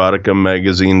Vampirotica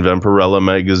magazine, Vampirella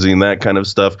magazine, that kind of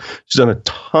stuff. She's done a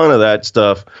ton of that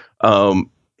stuff.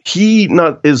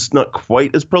 is not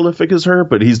quite as prolific as her,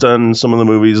 but he's done some of the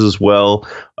movies as well,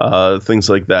 things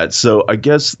like that. So I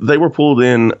guess they were pulled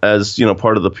in as,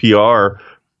 part of the PR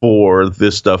for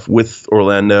this stuff with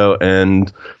Orlando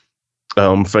and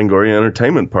Fangoria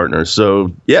Entertainment Partners.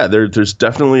 So yeah, there's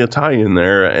definitely a tie in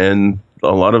there, and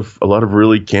a lot of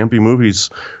really campy movies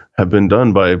have been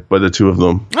done by the two of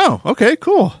them. Oh, okay,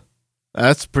 cool.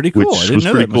 That's pretty cool. I didn't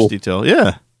know that much detail.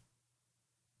 Yeah.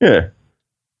 Yeah.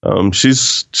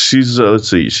 She's let's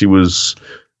see, she was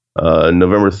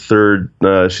November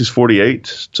 3rd. She's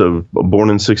 48, so born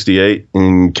in 68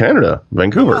 in Canada,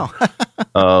 Vancouver.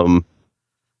 Wow.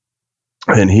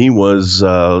 And he was,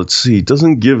 let's see,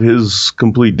 doesn't give his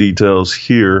complete details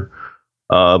here,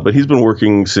 but he's been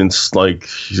working since like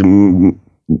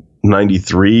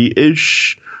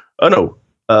 93-ish. Oh, no.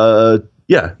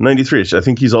 Yeah, 93-ish. I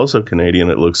think he's also Canadian,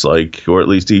 it looks like, or at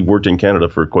least he worked in Canada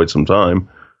for quite some time.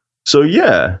 So,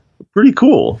 yeah, pretty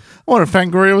cool. I wonder if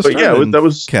Fangoria was founded in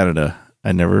Canada.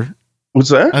 What's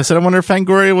that? I said, I wonder if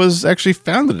Fangoria was actually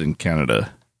founded in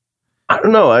Canada. I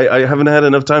don't know. I haven't had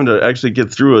enough time to actually get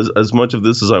through as much of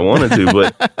this as I wanted to,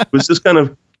 but it was just kind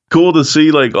of cool to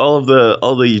see like all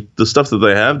the stuff that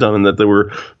they have done, and that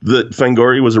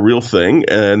Fangoria was a real thing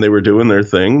and they were doing their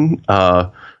thing.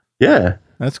 Yeah,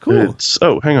 that's cool.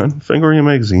 Hang on, Fangoria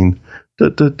magazine,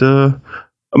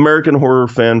 American horror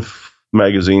fan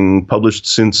magazine, published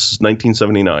since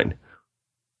 1979.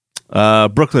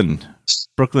 Brooklyn.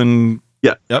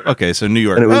 Yeah. Yep. Okay, so New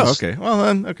York. Okay. Well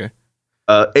then, okay.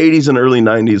 80s and early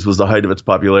 90s was the height of its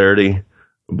popularity,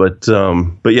 but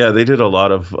yeah, they did a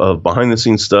lot of behind the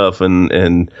scenes stuff,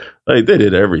 and they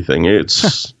did everything.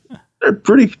 They're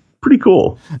pretty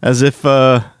cool. As if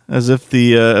the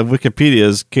Wikipedia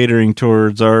is catering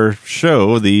towards our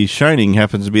show. The Shining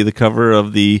happens to be the cover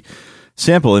of the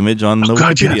sample image on the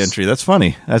Wikipedia entry. That's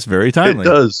funny. That's very timely. It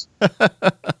does.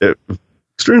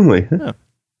 Extremely. Yeah.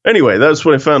 Anyway, that's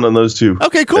what I found on those two.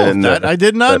 Okay, cool. And, I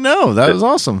did not know. That was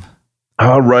awesome.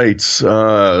 All right.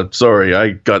 Sorry, I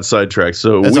got sidetracked.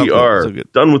 So we are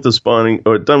done with the spawning,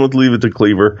 or done with Leave It to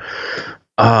Cleaver.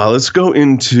 Let's go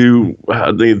into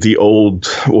the old,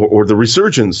 or the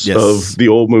resurgence of the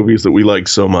old movies that we like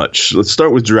so much. Let's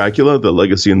start with Dracula, The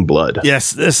Legacy in Blood.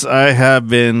 Yes, this I have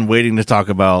been waiting to talk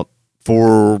about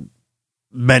for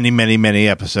many, many, many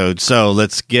episodes. So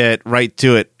let's get right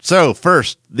to it. So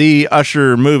first, the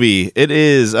Usher movie. It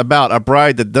is about a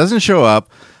bride that doesn't show up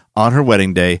on her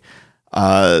wedding day.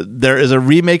 There is a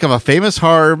remake of a famous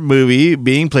horror movie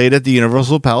being played at the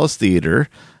Universal Palace Theater.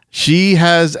 She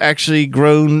has actually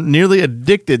grown nearly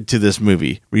addicted to this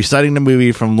movie, reciting the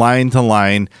movie from line to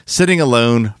line, sitting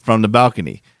alone from the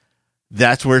balcony.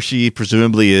 That's where she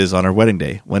presumably is on her wedding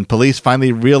day, when police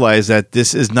finally realize that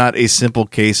this is not a simple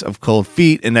case of cold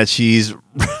feet, and that she's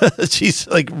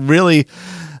like really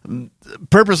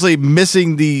purposely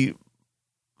missing the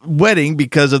wedding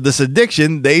because of this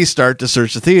addiction. They start to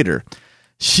search the theater.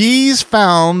 She's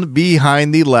found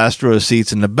behind the last row of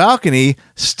seats in the balcony,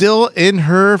 still in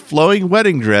her flowing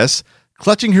wedding dress,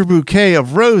 clutching her bouquet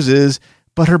of roses,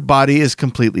 but her body is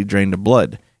completely drained of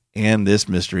blood, and this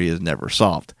mystery is never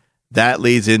solved. That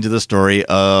leads into the story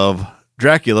of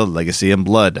Dracula, Legacy in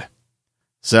Blood.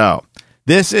 So,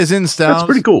 this is in style. That's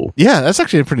pretty cool. Yeah, that's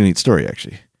actually a pretty neat story,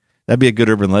 actually. That'd be a good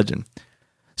urban legend.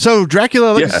 So,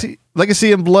 Dracula,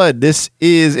 Legacy in Blood, this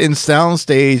is in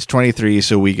Soundstage 23,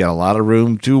 so we got a lot of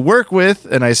room to work with.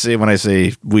 And when I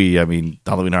say we, I mean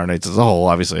Halloween Horror Nights as a whole.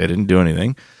 Obviously, I didn't do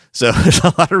anything. So, there's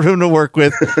a lot of room to work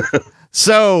with.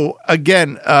 So,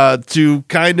 again, to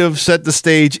kind of set the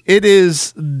stage,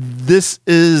 this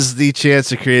is the chance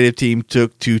the creative team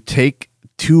took to take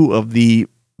two of the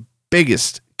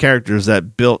biggest characters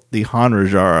that built the horror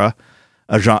genre,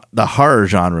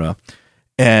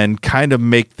 and kind of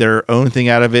make their own thing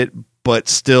out of it, but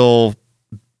still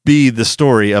be the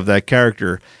story of that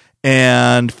character.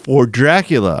 And for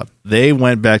Dracula, they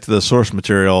went back to the source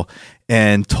material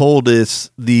and told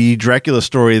us the Dracula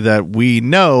story that we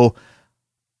know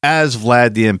as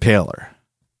Vlad the Impaler.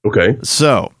 Okay.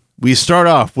 So we start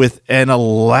off with an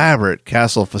elaborate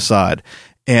castle facade,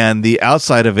 and the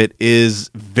outside of it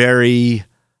is very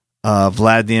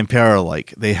Vlad the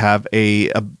Impaler-like. They have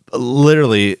a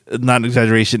literally, not an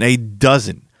exaggeration, a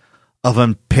dozen of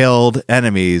impaled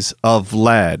enemies of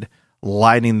Vlad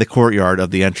lining the courtyard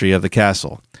of the entry of the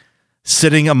castle.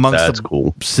 Sitting amongst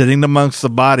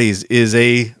the bodies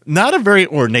is not a very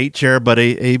ornate chair, but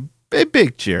a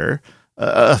big chair,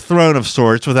 a throne of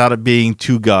sorts without it being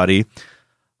too gaudy.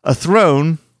 A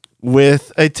throne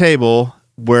with a table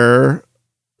where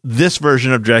this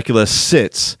version of Dracula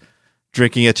sits,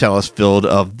 drinking a chalice filled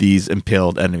of these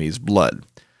impaled enemies' blood.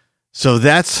 So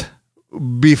that's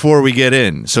before we get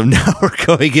in. So now we're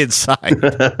going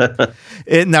inside.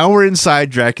 Now we're inside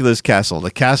Dracula's castle.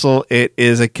 The castle, it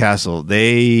is a castle.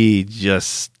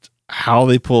 How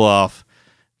they pull off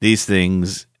these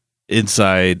things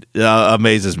inside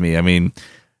amazes me. I mean,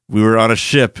 we were on a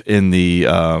ship in the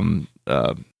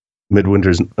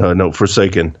Midwinter's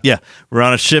Forsaken. Yeah, we're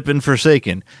on a ship in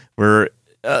Forsaken. We're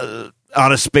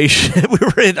on a spaceship. We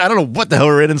were in, I don't know what the hell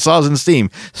we're in Saws and Steam.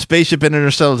 Spaceship in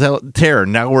Interstellar Terror.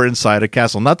 Now we're inside a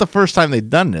castle. Not the first time they've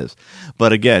done this,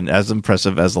 but again, as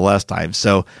impressive as the last time.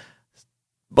 So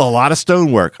a lot of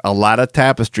stonework, a lot of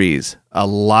tapestries, a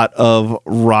lot of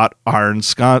wrought iron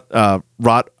sconces.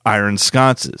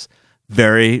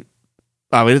 It's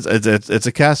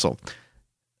a castle.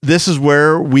 This is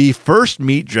where we first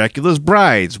meet Dracula's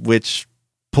brides, which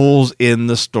pulls in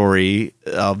the story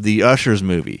of the Ushers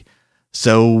movie.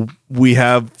 So we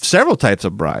have several types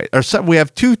of brides, we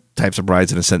have two types of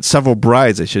brides in a sense, several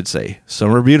brides, I should say.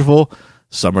 Some are beautiful,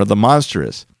 some are the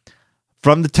monstrous.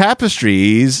 From the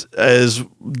tapestries,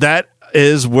 that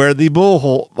is where the bull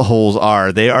holes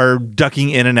are. They are ducking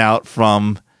in and out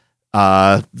from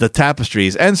the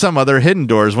tapestries and some other hidden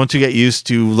doors. Once you get used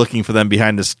to looking for them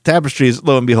behind the tapestries,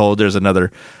 lo and behold, there's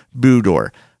another boo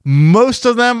door. Most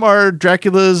of them are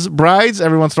Dracula's brides.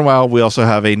 Every once in a while, we also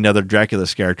have another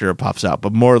Dracula's character that pops out,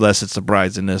 but more or less it's the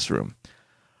brides in this room.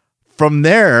 From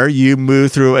there, you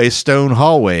move through a stone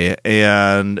hallway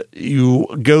and you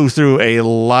go through a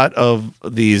lot of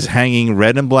these hanging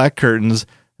red and black curtains.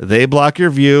 They block your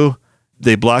view.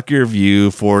 They block your view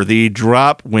for the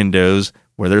drop windows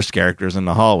where there's characters in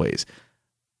the hallways.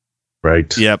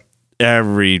 Right. Yep.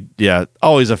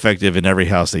 Always effective in every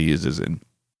house they use this in.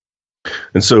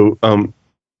 And so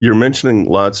you're mentioning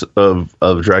lots of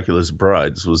Dracula's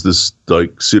brides. Was this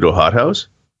like pseudo hothouse?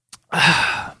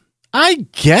 I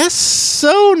guess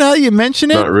so, now that you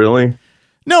mention it. Not really?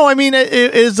 No, I mean, it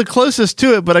is the closest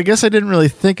to it, but I guess I didn't really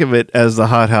think of it as the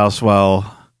hothouse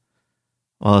while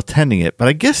attending it. But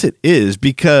I guess it is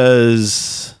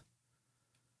because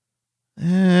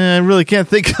I really can't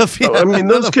think of it. I mean,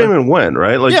 those came and went,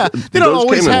 right? Like, yeah, they don't those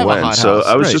always came have and a went. So hothouse.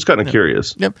 I was Right. just kind of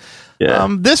curious. Yep. Yeah.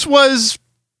 This was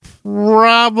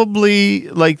probably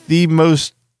like the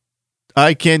most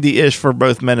eye candy-ish for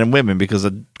both men and women because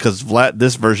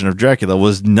this version of Dracula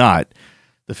was not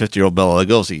the 50-year-old Bela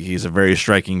Lugosi. He's a very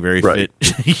striking, very fit,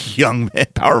 young,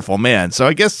 powerful man. So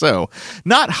I guess so.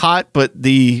 Not hot, but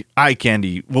the eye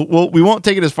candy. We won't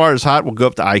take it as far as hot. We'll go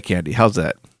up to eye candy. How's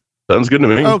that? Sounds good to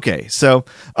me. Okay, so,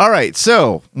 all right.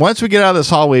 So once we get out of this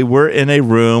hallway, we're in a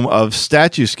room of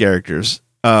statues characters.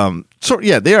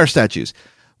 They are statues.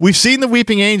 We've seen the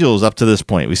Weeping Angels up to this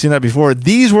point. We've seen that before.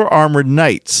 These were armored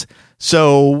knights.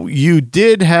 So you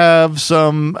did have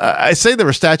some, I say they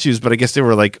were statues, but I guess they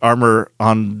were like armor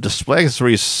on display. That's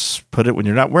where you put it when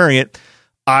you're not wearing it.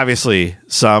 Obviously,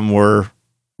 some were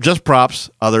just props.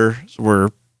 Others were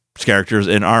characters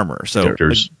in armor. So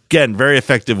again, very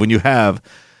effective when you have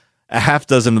a half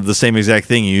dozen of the same exact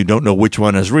thing and you don't know which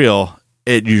one is real.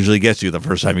 It usually gets you the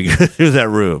first time you go through that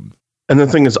room. And the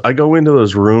thing is, I go into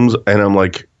those rooms and I'm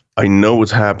like, I know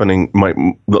what's happening.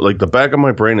 The back of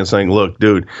my brain is saying, look,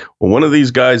 dude, one of these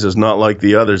guys is not like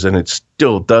the others, and it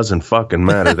still doesn't fucking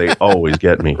matter. They always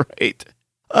get me. Right.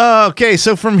 Okay,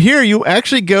 so from here, you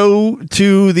actually go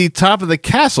to the top of the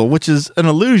castle, which is an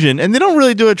illusion, and they don't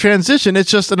really do a transition. It's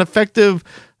just an effective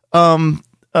line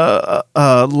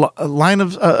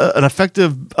of an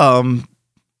effective. I want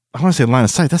to say line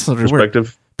of sight. That's not a word.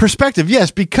 Perspective.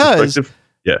 Yes, because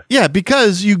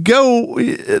because you go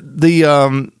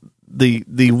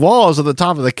the walls at the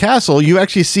top of the castle, you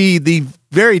actually see the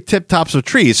very tip tops of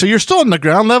trees. So you're still on the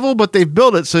ground level, but they've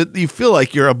built it so you feel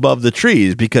like you're above the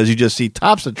trees because you just see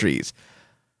tops of trees.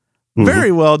 Mm-hmm.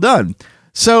 Very well done.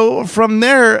 So from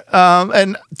there,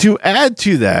 and to add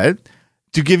to that,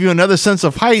 to give you another sense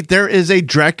of height, there is a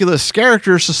Dracula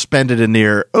character suspended in the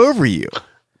air over you.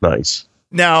 Nice.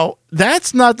 Now,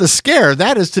 that's not the scare.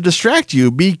 That is to distract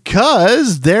you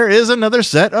because there is another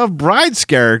set of brides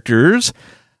characters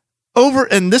over,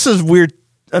 and this is weird,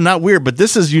 not weird, but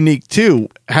this is unique too.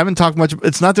 Haven't talked much.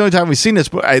 It's not the only time we've seen this,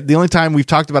 but the only time we've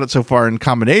talked about it so far in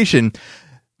combination.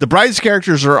 The brides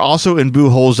characters are also in boo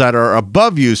holes that are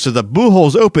above you, so the boo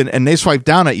holes open and they swipe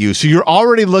down at you. So you're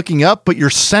already looking up, but you're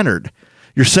centered.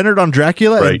 You're centered on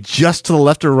Dracula, and just to the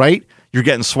left or right, you're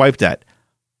getting swiped at.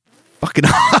 Fucking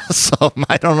awesome.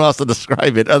 I don't know how to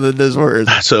describe it other than those words.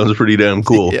 That sounds pretty damn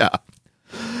cool. Yeah.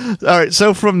 All right.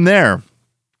 So from there,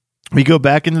 we go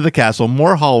back into the castle,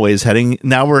 more hallways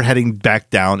now we're heading back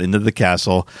down into the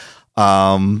castle.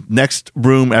 Next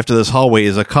room after this hallway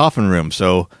is a coffin room.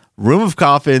 So room of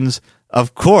coffins,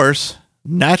 of course,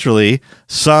 naturally.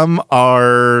 Some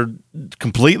are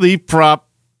completely prop,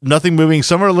 nothing moving.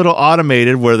 Some are a little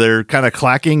automated where they're kind of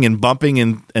clacking and bumping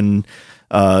and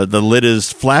the lid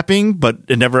is flapping, but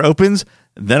it never opens.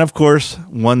 Then, of course,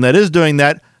 one that is doing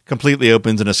that completely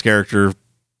opens and a character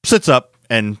sits up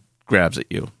and grabs at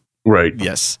you. Right.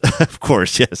 Yes, of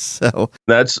course. Yes. So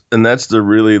that's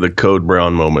the Code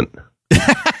Brown moment.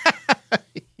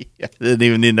 Yeah, didn't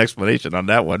even need an explanation on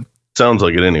that one. Sounds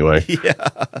like it anyway.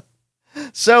 Yeah.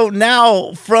 So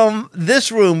now from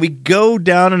this room, we go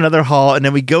down another hall, and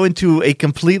then we go into a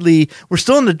completely. We're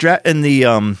still in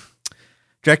the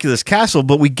Dracula's castle,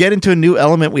 but we get into a new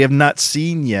element we have not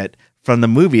seen yet from the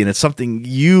movie, and it's something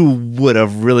you would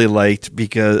have really liked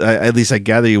because at least I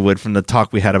gather you would from the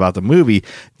talk we had about the movie.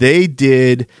 They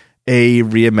did a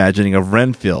reimagining of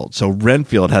Renfield, so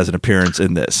Renfield has an appearance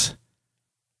in this.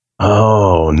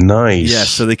 Oh, nice.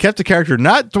 Yes, so they kept the character,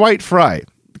 not Dwight Fry,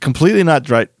 completely not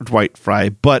Dwight Fry,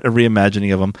 but a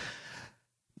reimagining of him.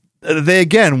 They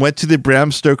again went to the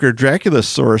Bram Stoker Dracula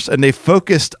source, and they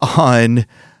focused on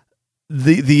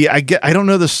I don't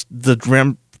know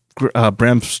the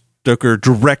Bram Stoker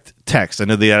direct text. I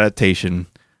know the adaptation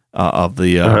of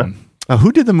the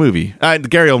who did the movie?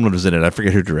 Gary Oldman was in it. I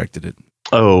forget who directed it.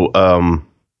 Oh,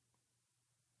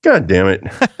 God damn it.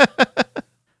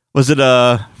 Was it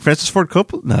Francis Ford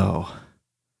Coppola? No.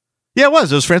 Yeah, it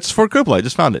was. It was Francis Ford Coppola. I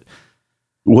just found it.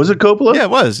 Was it Coppola? Yeah, it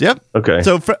was. Yep. Okay.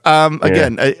 So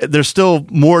again, there's still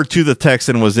more to the text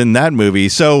than was in that movie.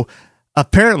 So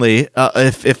apparently,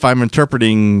 if I'm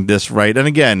interpreting this right, and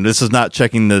again, this is not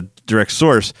checking the direct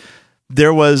source,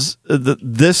 there was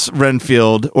this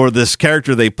Renfield, or this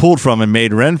character they pulled from and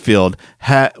made Renfield,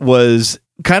 was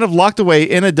kind of locked away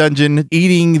in a dungeon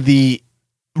eating the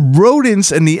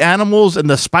rodents and the animals and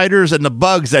the spiders and the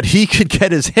bugs that he could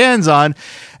get his hands on.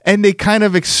 And they kind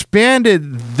of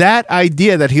expanded that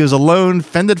idea that he was alone,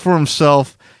 fended for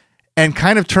himself, and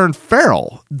kind of turned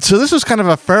feral. So this was kind of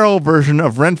a feral version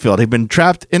of Renfield. He'd been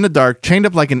trapped in the dark, chained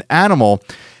up like an animal.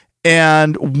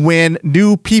 And when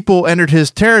new people entered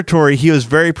his territory, he was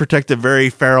very protective, very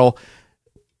feral.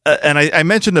 And I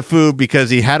mentioned the food because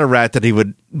he had a rat that he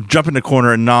would jump in the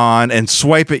corner and gnaw on and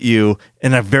swipe at you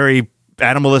in a very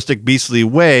animalistic, beastly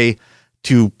way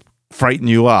to frighten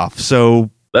you off. So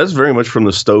that's very much from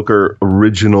the Stoker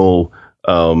original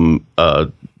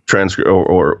transcript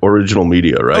or original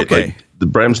media, right? Okay. Like the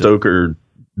Bram Stoker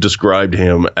described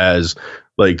him as,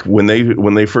 like, when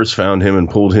they first found him and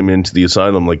pulled him into the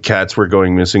asylum, like cats were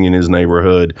going missing in his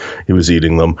neighborhood. He was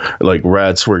eating them. Like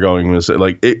rats were going missing.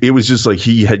 Like it was just like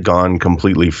he had gone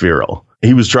completely feral.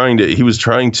 He was trying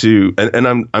to,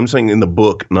 and I'm saying in the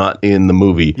book, not in the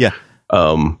movie. Yeah.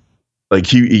 Like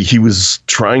he was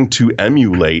trying to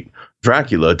emulate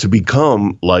Dracula to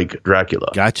become like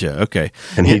Dracula. Gotcha. Okay.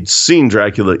 And he'd seen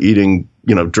Dracula eating,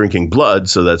 drinking blood,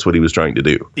 so that's what he was trying to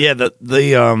do. Yeah,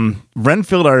 the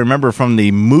Renfield I remember from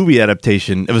the movie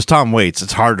adaptation, it was Tom Waits.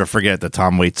 It's hard to forget that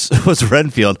Tom Waits was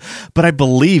Renfield, but I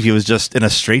believe he was just in a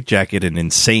straitjacket and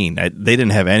insane. They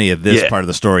didn't have any of this part of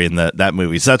the story in that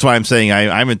movie. So that's why I'm saying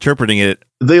I'm interpreting it.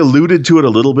 They alluded to it a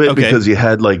little bit because you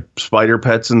had like spider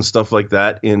pets and stuff like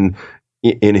that in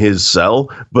his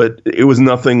cell, but it was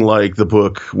nothing like the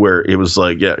book where it was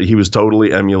like, he was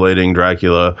totally emulating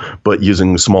Dracula, but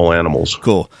using small animals.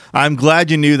 Cool. I'm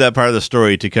glad you knew that part of the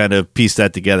story to kind of piece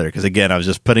that together. Because again, I was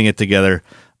just putting it together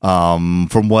from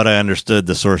what I understood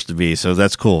the source to be. So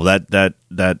that's cool. That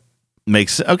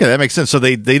makes sense. So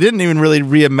they didn't even really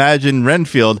reimagine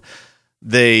Renfield.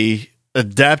 They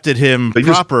adapted him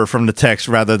proper from the text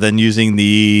rather than using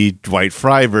the Dwight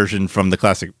Fry version from the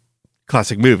classic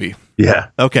movie. Yeah.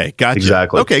 Okay, gotcha.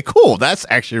 Exactly. Okay, cool. That's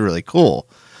actually really cool.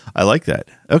 I like that.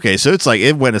 Okay, so it's like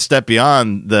it went a step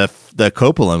beyond the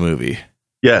Coppola movie.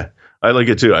 Yeah, I like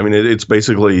it too. I mean, it's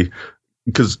basically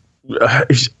because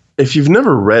if you've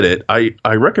never read it, I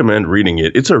recommend reading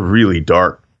it. It's a really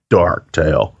dark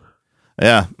tale.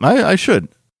 Yeah, I should.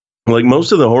 Like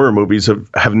most of the horror movies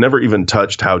have never even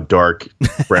touched how dark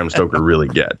Bram Stoker really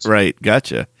gets. Right,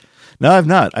 gotcha. No, I've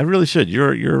not. I really should.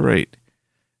 You're right.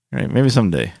 All right, maybe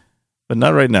someday, but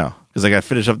not right now because I got to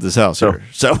finish up this house here.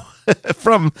 So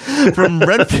from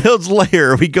Renfield's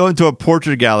lair, we go into a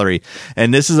portrait gallery,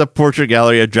 and this is a portrait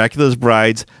gallery of Dracula's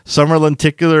brides. Some are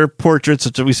lenticular portraits,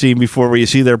 such as we've seen before, where you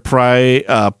see their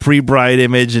pre-bride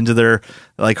image into their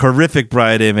like horrific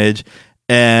bride image,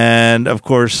 and of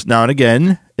course, now and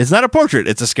again, it's not a portrait;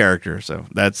 it's a character. So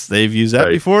they've used that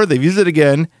before. They've used it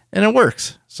again, and it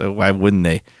works. So why wouldn't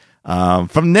they?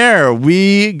 From there,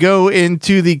 we go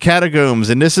into the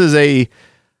Catacombs, and this is a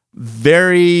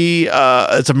very,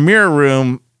 it's a mirror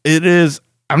room. It is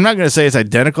I'm not going to say it's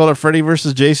identical to Freddy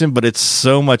versus Jason, but it's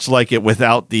so much like it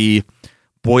without the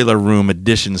boiler room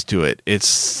additions to it.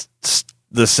 It's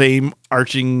the same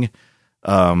arching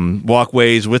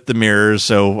walkways with the mirrors.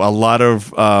 So a lot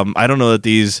of I don't know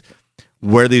that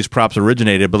where these props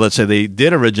originated, but let's say they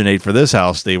did originate for this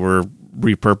house. They were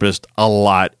repurposed a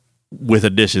lot with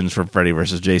additions from Freddy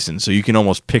versus Jason. So you can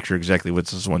almost picture exactly what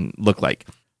this one looked like.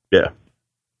 Yeah.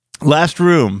 Last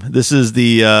room. This is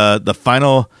the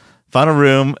final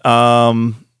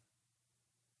room.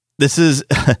 This is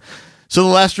so the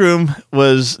last room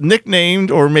was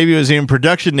nicknamed, or maybe it was even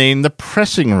production named, the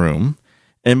pressing room.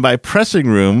 And by pressing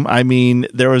room, I mean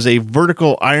there was a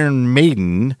vertical Iron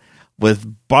Maiden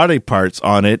with body parts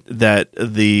on it that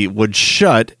would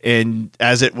shut, and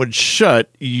as it would shut,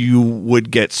 you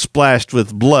would get splashed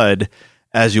with blood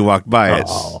as you walked by it.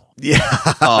 Yeah.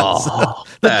 Oh,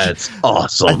 that's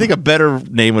awesome. I think a better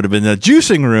name would have been the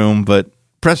juicing room, but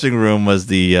pressing room was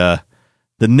the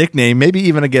nickname, maybe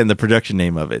even again the production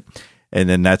name of it. And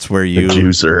then that's where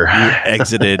you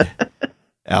exited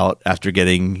out after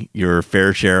getting your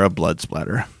fair share of blood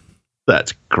splatter.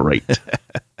 That's great.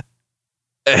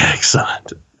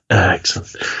 Excellent.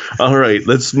 All right,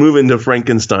 let's move into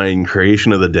Frankenstein,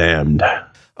 Creation of the Damned.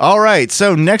 All right,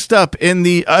 so next up in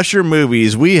the Usher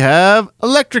movies, we have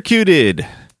Electrocuted.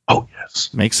 Oh,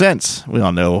 yes. Makes sense. We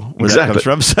all know where that comes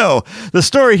from. So the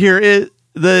story here is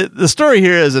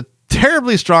a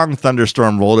terribly strong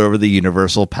thunderstorm rolled over the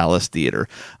Universal Palace Theater.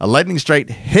 A lightning strike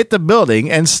hit the building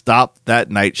and stopped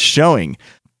that night's showing.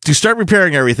 To start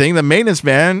repairing everything, the maintenance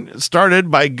man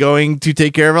started by going to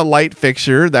take care of a light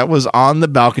fixture that was on the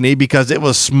balcony because it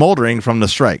was smoldering from the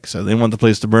strike. So they didn't want the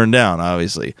place to burn down,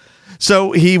 obviously.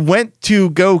 So he went to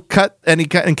go cut, and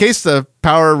in case the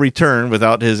power returned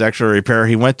without his extra repair,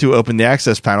 he went to open the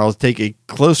access panel to take a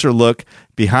closer look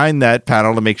behind that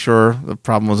panel to make sure the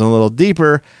problem was a little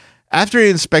deeper. After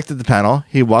he inspected the panel,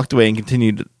 he walked away and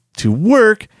continued to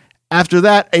work. After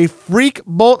that, a freak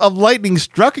bolt of lightning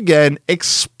struck again,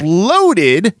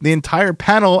 exploded the entire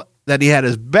panel that he had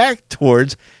his back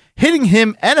towards, hitting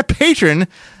him and a patron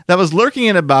that was lurking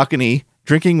in a balcony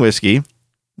drinking whiskey.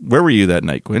 Where were you that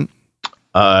night, Quint?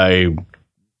 I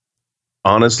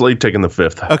honestly taking the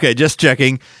fifth. Okay, just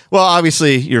checking. Well,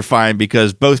 obviously you're fine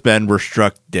because both men were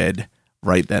struck dead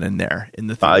right then and there in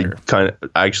the theater. I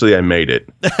made it.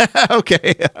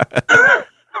 Okay.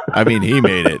 I mean, he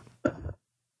made it.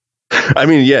 I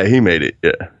mean, yeah, he made it.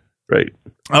 Yeah, right.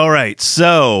 All right,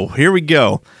 so here we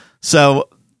go. So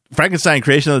Frankenstein,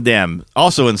 Creation of the Damned,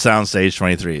 also in Soundstage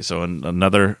 23. So in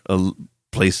another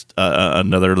place,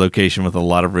 another location with a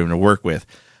lot of room to work with.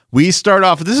 We start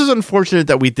off. This is unfortunate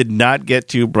that we did not get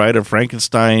to Bride of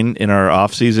Frankenstein in our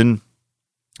off season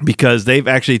because they've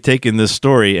actually taken this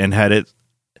story and had it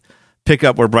pick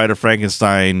up where Bride of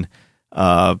Frankenstein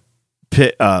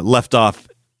left off.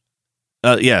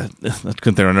 Yeah, I couldn't think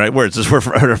of the right words. This is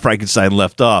where Frankenstein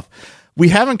left off. We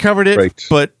haven't covered it, right.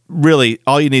 But really,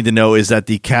 all you need to know is that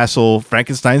the castle,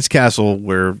 Frankenstein's castle,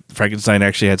 where Frankenstein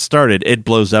actually had started, it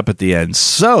blows up at the end.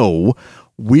 So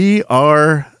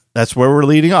that's where we're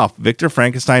leading off. Victor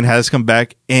Frankenstein has come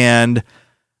back and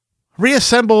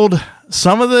reassembled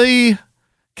some of the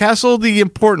castle, the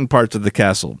important parts of the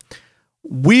castle.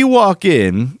 We walk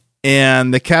in,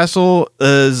 and the castle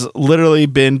has literally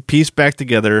been pieced back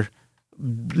together.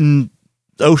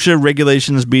 OSHA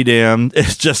regulations be damned.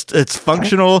 It's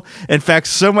functional. In fact,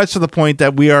 so much to the point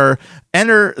that we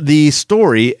enter the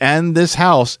story and this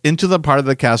house into the part of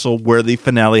the castle where the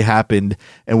finale happened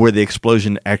and where the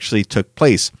explosion actually took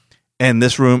place. And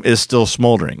this room is still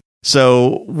smoldering.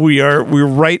 So we're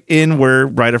right in where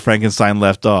Bride of Frankenstein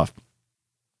left off.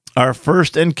 Our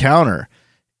first encounter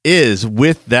is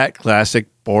with that classic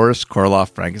Boris Karloff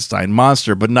Frankenstein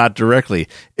monster, but not directly.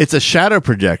 It's a shadow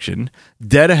projection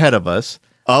dead ahead of us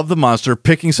of the monster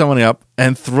picking someone up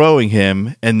and throwing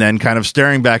him and then kind of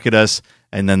staring back at us,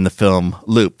 and then the film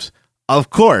loops. Of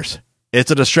course,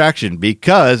 it's a distraction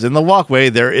because in the walkway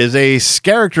there is a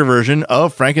character version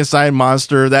of Frankenstein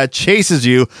monster that chases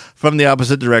you from the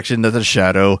opposite direction that the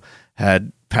shadow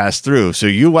had passed through. So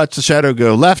you watch the shadow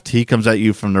go left, he comes at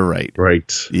you from the right.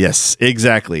 Right. Yes,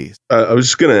 exactly. I was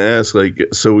just going to ask,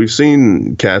 so we've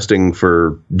seen casting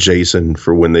for Jason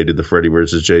for when they did the Freddy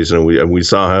versus Jason, and we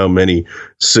saw how many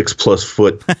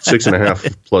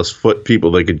 6.5+ foot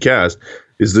people they could cast.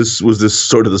 Was this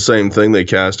sort of the same thing? They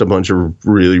cast a bunch of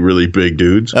really, really big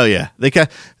dudes? Oh, yeah.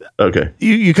 Okay.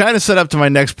 You kind of set up to my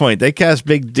next point. They cast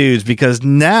big dudes because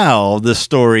now the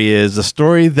story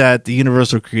that the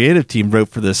Universal creative team wrote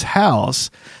for this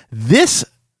house. This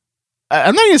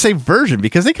I'm not going to say version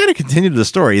because they kind of continued the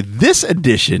story. This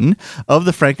edition of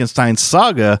the Frankenstein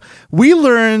saga, we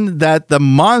learn that the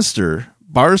monster,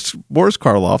 Boris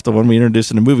Karloff, the one we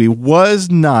introduced in the movie,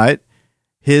 was not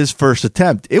his first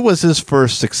attempt. It was his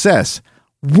first success.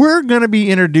 We're going to be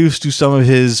introduced to some of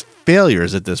his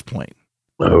failures at this point.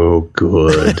 Oh,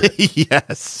 good.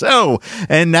 Yes. So,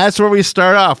 and that's where we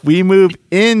start off. We move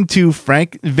into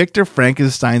Victor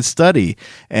Frankenstein's study,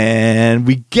 and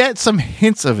we get some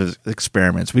hints of his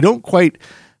experiments. We don't quite.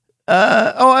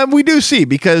 And we do see,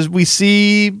 because we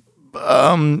see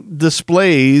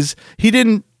displays.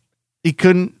 He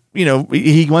couldn't.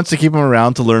 He wants to keep him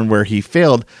around to learn where he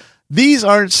failed. These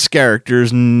aren't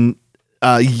characters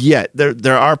yet.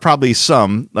 There are probably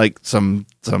some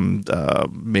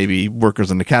maybe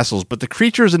workers in the castles, but the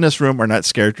creatures in this room are not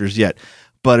characters yet.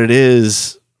 But it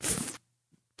is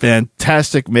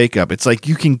fantastic makeup. It's like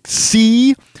you can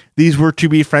see these were to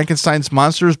be Frankenstein's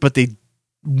monsters, but they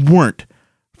weren't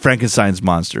Frankenstein's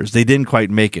monsters. They didn't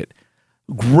quite make it.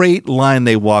 Great line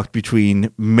they walked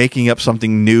between making up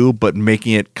something new but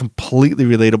making it completely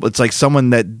relatable. It's like someone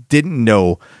that didn't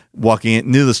know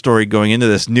knew the story going into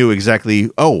this, knew exactly,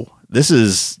 I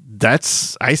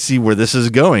see where this is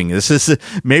going. This is,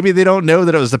 maybe they don't know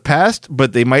that it was the past,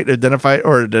 but they might identify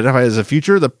it as a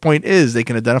future. The point is they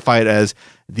can identify it as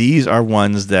these are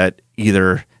ones that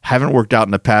either haven't worked out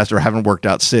in the past or haven't worked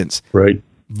out since. Right.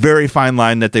 Very fine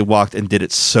line that they walked and did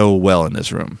it so well in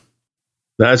this room.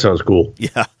 That sounds cool.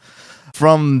 Yeah.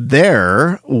 From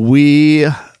there, we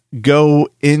go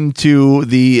into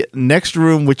the next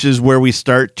room, which is where we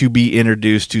start to be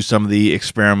introduced to some of the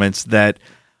experiments that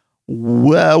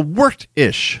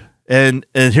worked-ish. And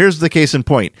here's the case in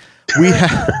point. We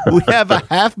have a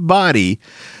half body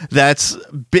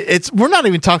we're not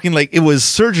even talking like it was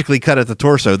surgically cut at the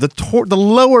torso. The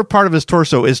lower part of his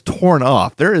torso is torn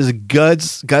off. There is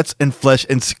guts and flesh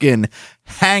and skin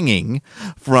hanging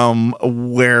from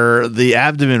where the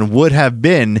abdomen would have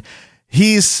been.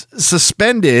 He's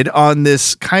suspended on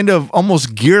this kind of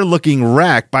almost gear-looking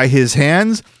rack by his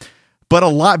hands,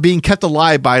 but being kept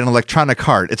alive by an electronic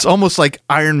heart. It's almost like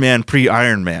Iron Man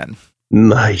pre-Iron Man.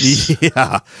 Nice.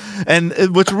 Yeah. And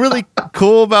what's really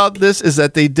cool about this is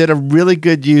that they did a really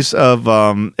good use of,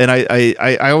 and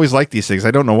I always like these things.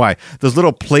 I don't know why. Those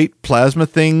little plate plasma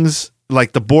things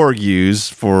like the Borg use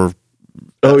for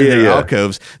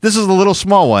alcoves. This is a little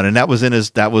small one, and that was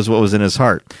what was in his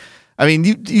heart. I mean,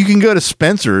 you can go to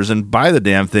Spencer's and buy the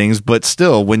damn things, but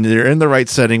still, when you're in the right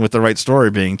setting with the right story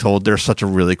being told, they're such a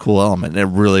really cool element. It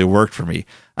really worked for me.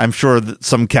 I'm sure that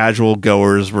some casual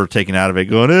goers were taken out of it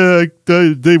going,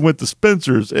 they went to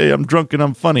Spencer's. Hey, I'm drunk and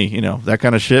I'm funny, that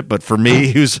kind of shit. But for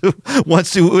me, who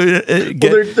wants to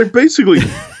get... Well, they're basically,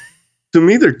 to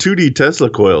me, they're 2D Tesla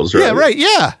coils, right? Yeah, right.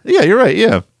 Yeah, you're right.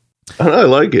 Yeah. I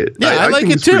like it. Yeah, I like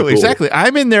it too. Cool. Exactly.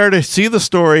 I'm in there to see the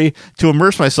story, to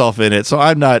immerse myself in it. So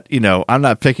I'm not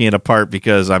picking it apart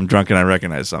because I'm drunk and I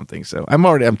recognize something. So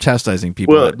I'm chastising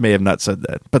people that may have not said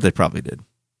that, but they probably did.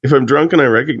 If I'm drunk and I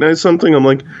recognize something, I'm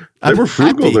like, they were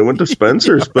frugal. Happy. They went to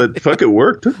Spencer's, but fuck, it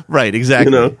worked. Right.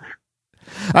 Exactly.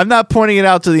 I'm not pointing it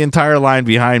out to the entire line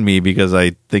behind me because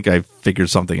I think I figured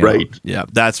something out. Right. Yeah.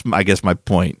 That's, I guess, my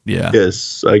point. Yeah.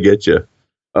 Yes, I get you.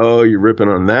 Oh, you're ripping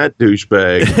on that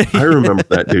douchebag. I remember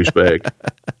that douchebag.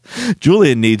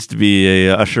 Julian needs to be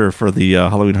a usher for the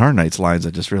Halloween Horror Nights lines,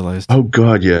 I just realized. Oh,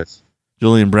 God, yes.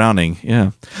 Julian Browning,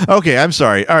 yeah. Okay, I'm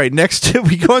sorry. All right, next,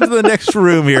 we go into the next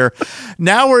room here.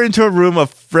 Now we're into a room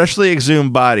of freshly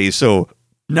exhumed bodies. So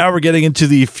now we're getting into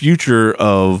the future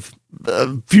of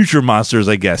future monsters,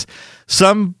 I guess.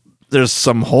 There's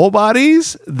some whole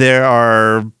bodies. There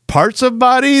are parts of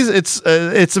bodies. It's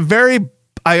a very...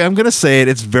 I'm going to say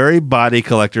it's very body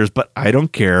collectors, but I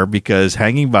don't care because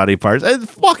hanging body parts,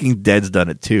 Walking Dead's done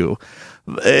it too.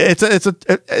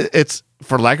 It's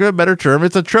for lack of a better term,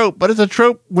 it's a trope, but it's a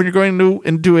trope when you're going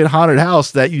into a haunted house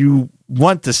that you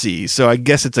want to see. So I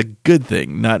guess it's a good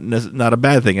thing, not a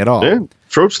bad thing at all. Yeah,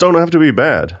 tropes don't have to be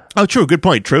bad. Oh, true. Good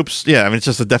point. Tropes. Yeah. I mean, it's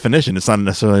just a definition. It's not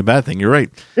necessarily a bad thing. You're right.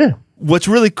 Yeah. What's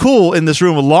really cool in this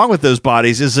room, along with those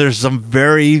bodies, is there's some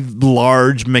very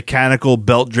large mechanical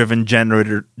belt-driven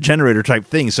generator type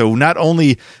things. So not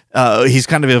only he's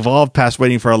kind of evolved past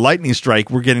waiting for a lightning strike,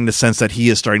 we're getting the sense that he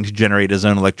is starting to generate his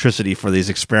own electricity for these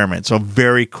experiments. So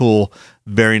very cool,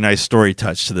 very nice story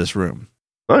touch to this room.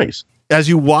 Nice. As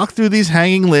you walk through these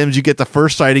hanging limbs, you get the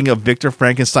first sighting of Victor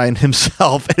Frankenstein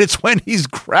himself, and it's when he's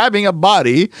grabbing a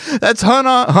body that's hung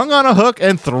on a hook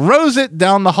and throws it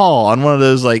down the hall on one of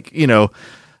those, one of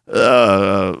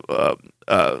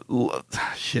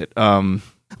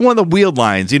the wheeled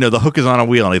lines. The hook is on a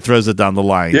wheel, and he throws it down the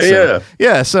line.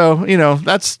 Yeah. So,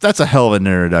 that's a hell of an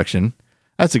introduction.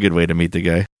 That's a good way to meet the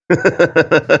guy.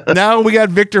 Now we got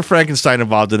Victor Frankenstein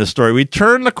involved in the story. We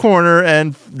turn the corner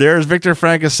and there's Victor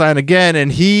Frankenstein again,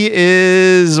 and he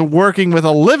is working with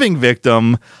a living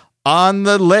victim on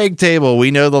the leg table. We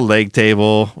know the leg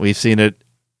table. We've seen it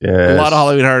a lot of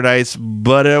Halloween Horror Nights,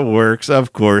 but it works,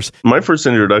 of course. My first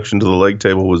introduction to the leg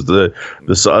table was the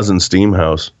Saws and Steam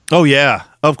house. Oh, yeah,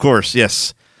 of course.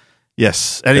 Yes.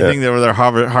 Anything that where they're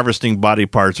harvesting body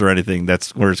parts or anything,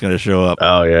 that's where it's going to show up.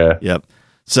 Oh, yeah. Yep.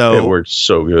 So it works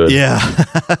so good. Yeah.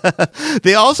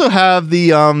 They also have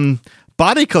the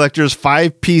Body Collector's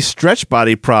 5-piece stretch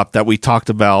body prop that we talked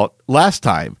about last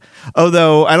time.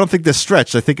 Although I don't think this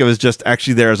stretched. I think it was just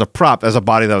actually there as a prop, as a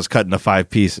body that was cut into 5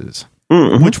 pieces,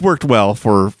 which worked well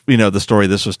for, the story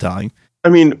this was telling. I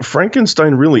mean,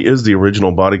 Frankenstein really is the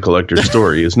original Body Collector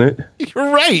story, isn't it?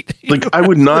 You're right. Like, I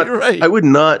would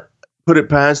not put it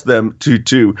past them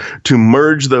to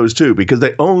merge those two, because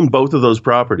they own both of those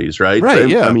properties, right? Right,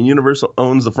 yeah. I mean, Universal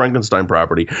owns the Frankenstein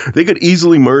property. They could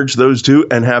easily merge those two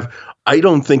and have, I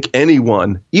don't think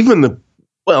anyone, even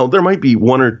there might be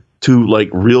one or two like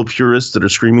real purists that are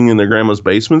screaming in their grandma's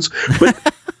basements,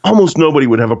 but almost nobody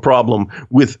would have a problem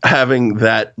with having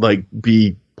that like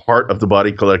be part of the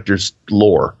Body Collector's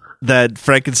lore. That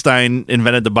Frankenstein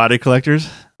invented the Body Collectors?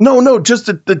 No, just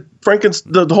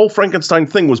the whole Frankenstein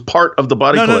thing was part of the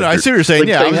Body Collector. No, I see what you're saying.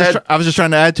 Like, I was just trying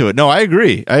to add to it. No, I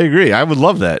agree. I would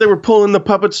love that. They were pulling the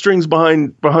puppet strings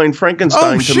behind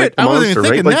Frankenstein to make the monster, I wasn't even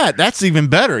thinking right? that. That's even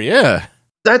better, yeah.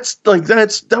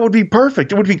 That would be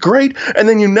perfect. It would be great. And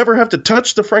then you never have to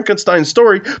touch the Frankenstein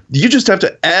story. You just have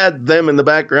to add them in the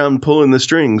background pulling the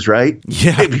strings, right?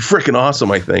 Yeah. It'd be freaking awesome,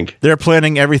 I think. They're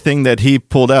planning everything that he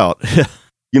pulled out.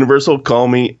 Universal, call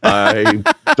me. I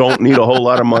don't need a whole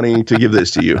lot of money to give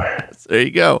this to you. There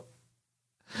you go.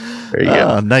 There you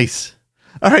go. Nice.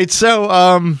 All right,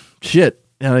 so shit.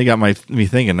 Yeah, they got me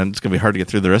thinking. It's gonna be hard to get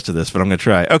through the rest of this, but I'm gonna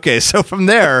try. Okay, so from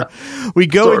there, we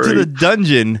go into the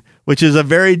dungeon, which is a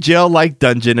very jail-like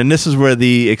dungeon, and this is where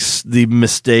the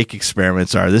mistake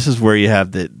experiments are. This is where you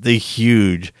have the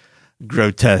huge,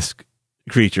 grotesque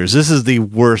creatures. This is the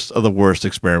worst of the worst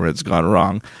experiments gone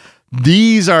wrong.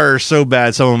 These are so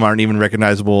bad, some of them aren't even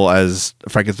recognizable as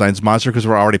Frankenstein's monster because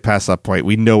we're already past that point.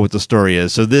 We know what the story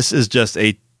is. So this is just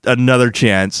another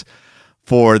chance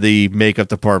for the makeup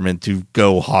department to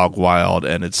go hog wild.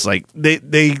 And it's like,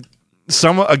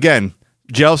 again,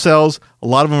 jail cells, a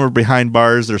lot of them are behind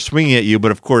bars. They're swinging at you.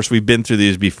 But of course, we've been through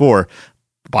these before.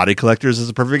 Body Collectors is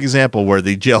a perfect example where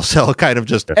the jail cell kind of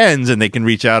just ends and they can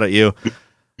reach out at you.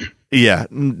 Yeah,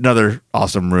 another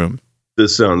awesome room.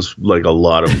 This sounds like a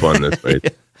lot of fun, this night. Yeah.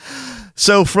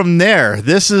 So from there,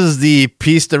 this is the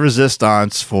piece de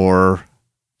resistance for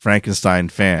Frankenstein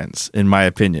fans, in my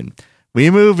opinion. We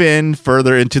move in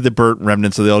further into the burnt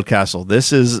remnants of the old castle.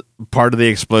 This is part of the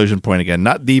explosion point again.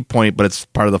 Not the point, but it's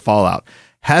part of the fallout.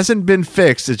 Hasn't been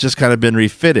fixed. It's just kind of been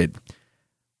refitted.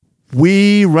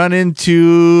 We run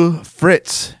into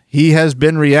Fritz. He has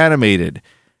been reanimated.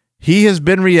 He has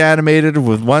been reanimated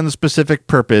with one specific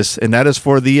purpose, and that is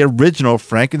for the original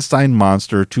Frankenstein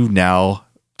monster to now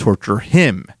torture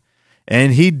him.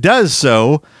 And he does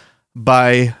so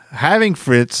by having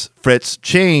Fritz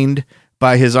chained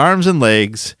by his arms and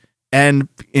legs and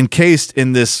encased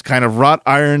in this kind of wrought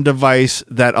iron device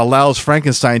that allows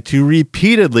Frankenstein to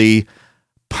repeatedly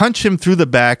punch him through the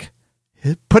back,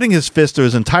 putting his fist through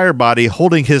his entire body,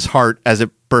 holding his heart as it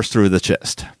bursts through the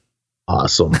chest.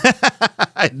 Awesome.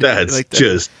 That's like that.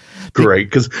 Just great.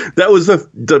 Because that was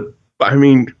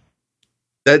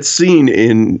that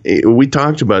scene we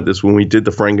talked about this when we did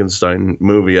the Frankenstein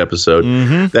movie episode.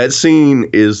 Mm-hmm. That scene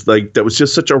is like, that was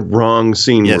just such a wrong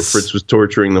scene where Fritz was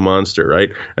torturing the monster, right?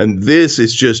 And this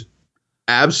is just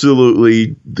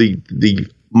absolutely the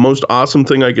most awesome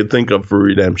thing I could think of for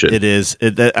redemption. It is.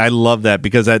 I love that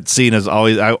because that scene is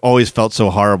I always felt so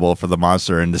horrible for the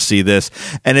monster, and to see this,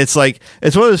 and it's like,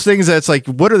 it's one of those things that's like,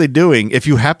 what are they doing? If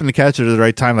you happen to catch it at the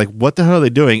right time, like, what the hell are they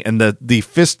doing? And the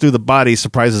fist through the body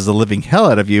surprises the living hell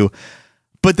out of you.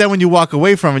 But then when you walk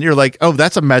away from it, you're like, oh,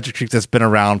 that's a magic trick that's been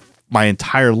around my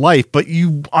entire life, but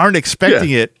you aren't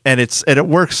expecting it, and it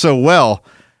works so well.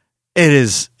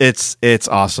 It's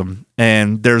awesome.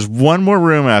 And there's one more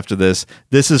room after this.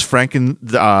 This is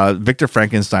Victor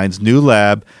Frankenstein's new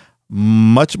lab.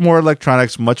 Much more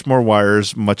electronics, much more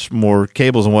wires, much more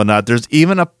cables and whatnot. There's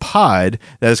even a pod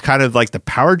that is kind of like the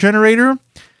power generator.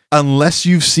 Unless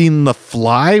you've seen The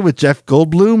Fly with Jeff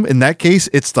Goldblum, in that case,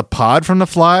 it's the pod from The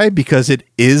Fly because it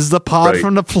is the pod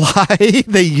from The Fly.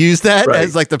 They use that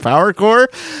as like the power core,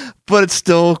 but it's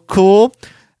still cool.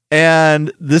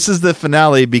 And this is the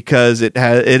finale because it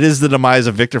is the demise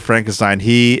of Victor Frankenstein.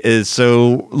 He is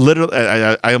so literally,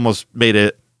 I almost made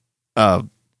it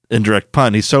indirect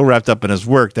pun. He's so wrapped up in his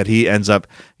work that he ends up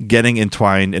getting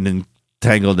entwined and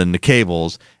entangled in the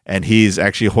cables, and he's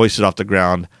actually hoisted off the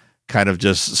ground, kind of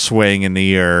just swaying in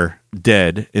the air,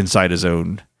 dead inside his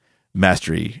own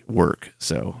mastery work.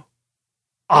 So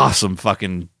awesome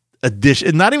fucking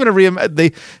addition. Not even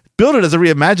they build it as a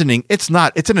reimagining. It's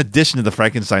not. It's an addition to the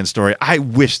Frankenstein story. I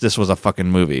wish this was a fucking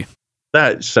movie.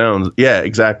 That sounds, yeah,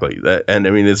 exactly. That, and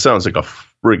I mean, it sounds like a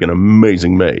friggin'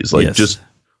 amazing maze. Like just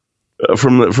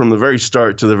from the very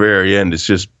start to the very end, it's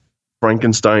just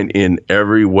Frankenstein in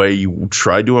every way you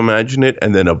tried to imagine it,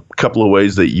 and then a couple of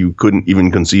ways that you couldn't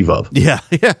even conceive of. Yeah,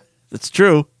 that's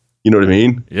true. You know what I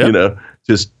mean? Yep. You know,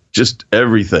 just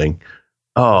everything.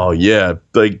 Oh yeah,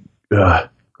 like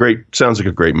great. Sounds like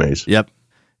a great maze. Yep,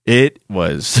 it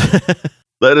was.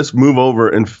 Let us move over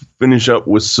and finish up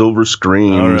with Silver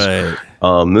Screams.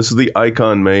 All right. This is the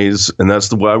Icon Maze, and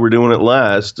that's why we're doing it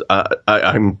last.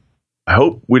 I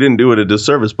hope we didn't do it a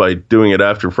disservice by doing it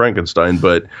after Frankenstein,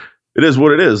 but it is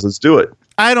what it is. Let's do it.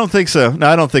 I don't think so. No,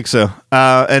 I don't think so.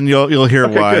 And you'll hear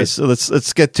why. Good. So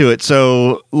let's get to it.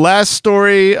 So last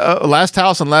story, last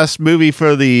house and last movie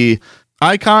for the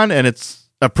Icon, and it's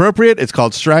appropriate. It's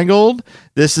called Strangled.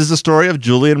 This is the story of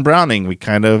Julian Browning. We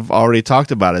kind of already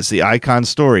talked about it. It's the Icon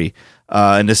story.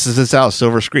 And this is his house,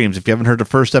 Silver Screams. If you haven't heard the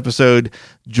first episode,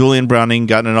 Julian Browning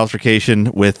got in an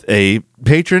altercation with a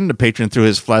patron. The patron threw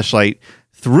his flashlight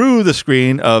through the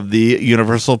screen of the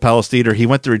Universal Palace Theater. He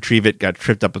went to retrieve it, got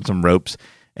tripped up on some ropes,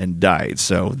 and died.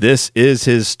 So this is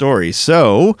his story.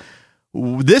 So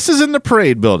this is in the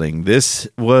Parade Building. This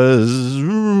was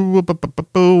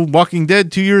Walking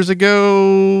Dead 2 years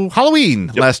ago. Halloween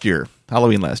last year.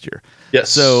 Yes.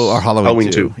 So our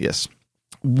Halloween 2. Yes.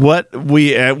 When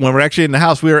we're actually in the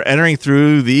house, we are entering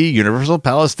through the Universal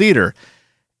Palace Theater.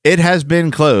 It has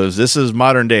been closed. This is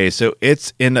modern day, so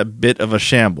it's in a bit of a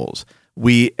shambles.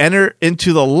 We enter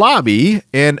into the lobby,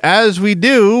 and as we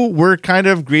do, we're kind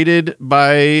of greeted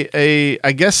by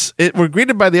we're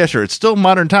greeted by the usher. It's still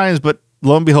modern times, but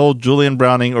lo and behold, Julian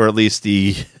Browning, or at least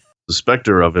the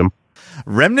specter of him,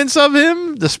 remnants of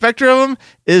him, the specter of him,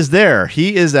 is there.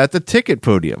 He is at the ticket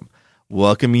podium,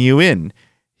 welcoming you in.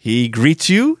 He greets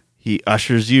you. He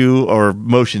ushers you or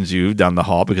motions you down the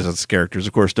hall because its characters,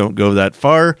 of course, don't go that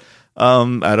far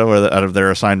out of their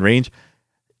assigned range.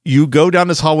 You go down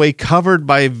this hallway covered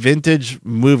by vintage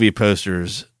movie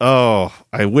posters. Oh,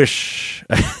 I wish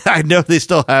I know they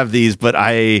still have these, but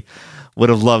I would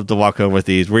have loved to walk home with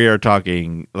these. We are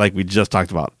talking, like we just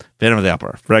talked about, Phantom of the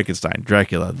Opera, Frankenstein,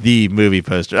 Dracula, the movie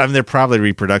poster. I mean, they're probably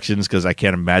reproductions because I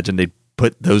can't imagine they'd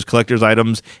put those collector's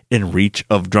items in reach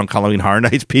of Drunk Halloween Horror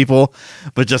Nights people,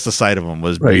 but just the sight of them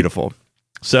was beautiful.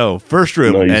 So, first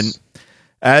room, and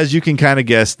as you can kind of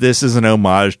guess, this is an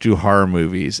homage to horror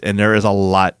movies, and there is a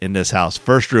lot in this house.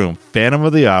 First room, Phantom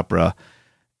of the Opera,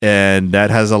 and that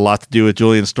has a lot to do with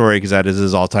Julian's story because that is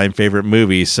his all-time favorite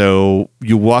movie. So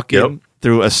you walk in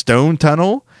through a stone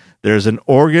tunnel. There's an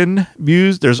organ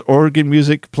there's organ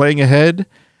music playing ahead.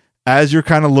 As you're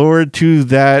kind of lured to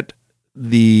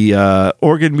the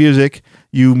organ music,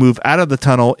 you move out of the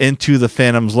tunnel into the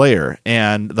Phantom's lair,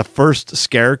 and the first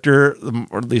character,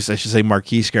 or at least I should say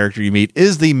marquee character you meet,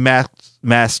 is the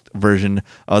masked version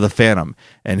of the Phantom,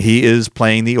 and he is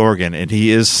playing the organ, and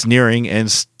he is sneering and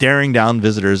staring down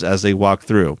visitors as they walk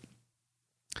through.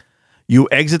 You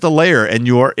exit the lair, and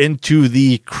you are into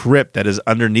the crypt that is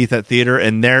underneath that theater,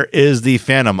 and there is the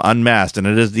Phantom unmasked, and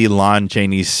it is the Lon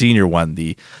Chaney Sr. one,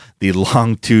 the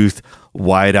long-toothed,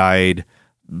 wide-eyed,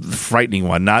 frightening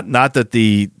one. Not that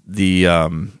the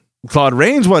Claude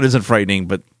Rains one isn't frightening,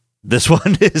 but this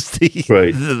one is the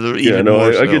right.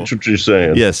 I get what you're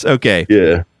saying. Yes. Okay.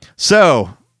 Yeah. So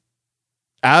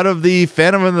out of the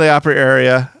Phantom of the Opera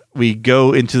area, we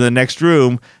go into the next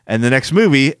room and the next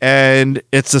movie, and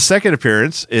it's the second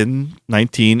appearance in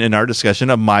 19 in our discussion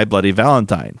of My Bloody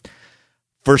Valentine.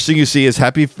 First thing you see is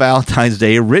Happy Valentine's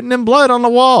Day written in blood on the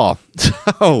wall.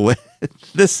 So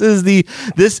this is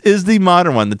the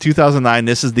modern one, the 2009.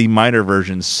 This is the minor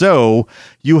version. So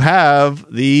you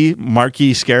have the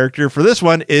marquee character for this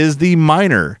one is the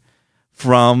minor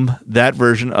from that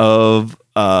version of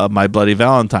My Bloody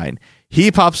Valentine.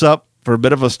 He pops up for a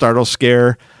bit of a startle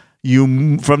scare.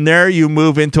 From there you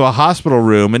move into a hospital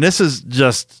room, and this is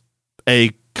just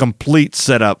a complete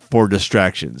setup for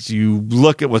distractions. You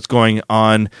look at what's going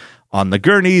on the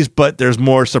gurneys, but there's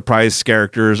more surprise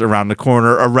characters around the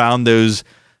corner, around those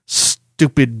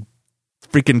stupid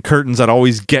freaking curtains that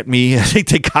always get me. I think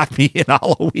they got me in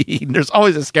Halloween. There's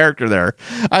always this character there.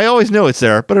 I always know it's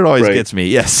there, but it always gets me.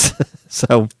 Yes.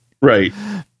 So right.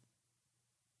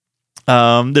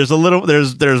 There's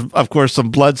of course some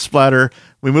blood splatter.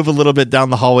 We move a little bit down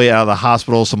the hallway out of the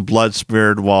hospital, some blood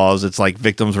smeared walls. It's like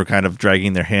victims were kind of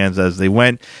dragging their hands as they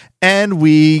went. And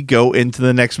we go into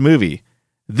the next movie.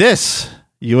 This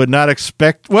you would not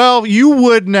expect. Well, you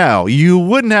would now. You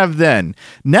wouldn't have then.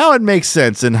 Now it makes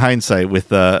sense in hindsight with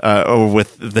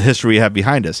the history we have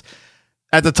behind us.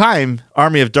 At the time,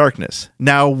 Army of Darkness.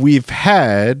 Now we've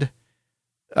had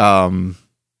some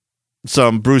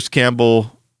Bruce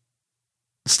Campbell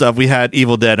stuff. We had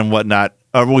Evil Dead and whatnot.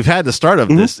 We've had the start of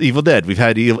this Evil Dead. We've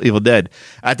had Evil Dead.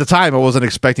 At the time, I wasn't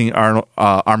expecting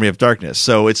Army of Darkness.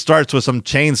 So it starts with some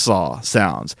chainsaw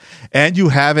sounds. And you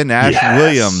have an Ash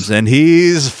Williams, and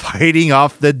he's fighting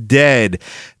off the dead.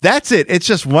 That's it. It's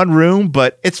just one room,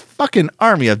 but it's fucking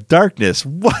Army of Darkness.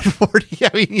 What more do you,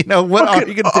 I mean, you know, what are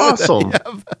you going to do? Awesome.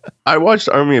 I watched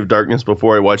Army of Darkness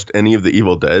before I watched any of the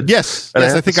Evil Dead. Yes.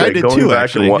 Yes, I think I did too,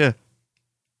 actually.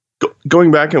 Going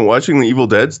back and watching the Evil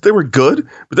Deads, they were good,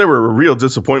 but they were a real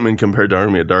disappointment compared to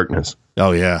Army of Darkness.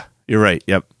 Oh yeah, you're right.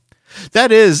 Yep,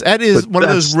 that is one of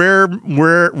those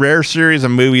rare series of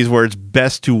movies where it's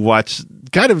best to watch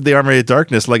kind of the Army of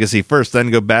Darkness legacy first, then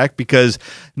go back, because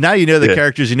now you know the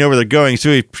characters, you know where they're going,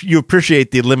 so you appreciate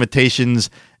the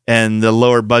limitations and the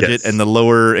lower budget and the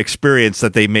lower experience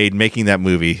that they made making that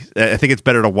movie. I think it's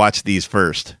better to watch these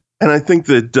first. And I think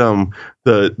that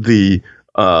the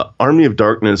Army of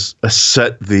Darkness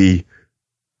set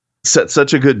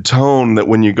such a good tone that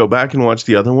when you go back and watch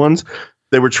the other ones,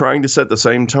 they were trying to set the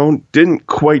same tone. Didn't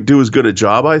quite do as good a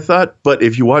job, I thought. But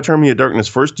if you watch Army of Darkness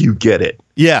first, you get it.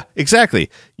 Yeah, exactly.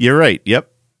 You're right. Yep.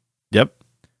 Anyway,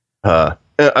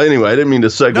 I didn't mean to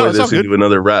segue this into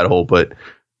another rat hole, but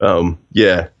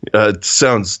it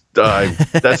sounds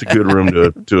that's a good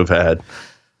room to have had.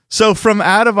 So from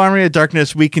out of Army of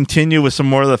Darkness, we continue with some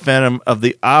more of the Phantom of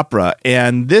the Opera.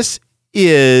 And this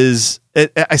is,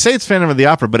 I say it's Phantom of the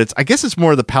Opera, but I guess it's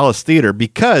more of the Palace Theater,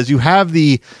 because you have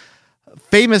the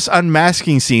famous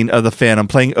unmasking scene of the Phantom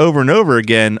playing over and over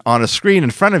again on a screen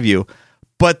in front of you.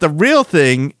 But the real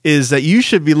thing is that you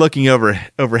should be looking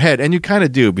overhead, and you kind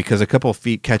of do, because a couple of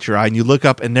feet catch your eye, and you look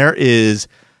up, and there is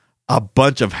a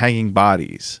bunch of hanging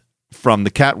bodies from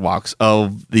the catwalks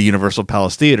of the Universal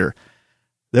Palace Theater.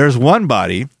 There's one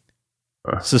body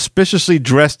suspiciously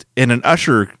dressed in an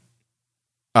usher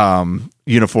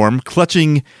uniform,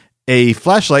 clutching a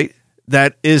flashlight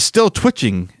that is still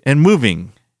twitching and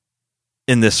moving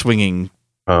in this swinging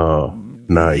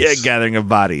gathering of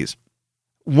bodies.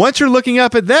 Once you're looking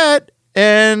up at that,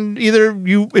 and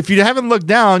if you haven't looked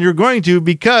down, you're going to,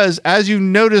 because as you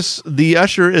notice the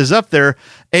usher is up there,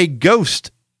 a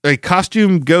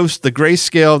costume ghost, the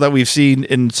grayscale that we've seen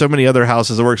in so many other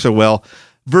houses that work so well,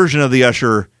 version of the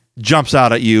usher jumps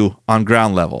out at you on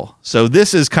ground level. So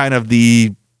this is kind of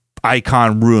the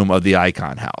icon room of the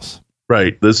icon house.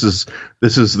 Right. This is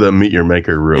the Meet Your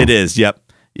Maker room. It is. Yep.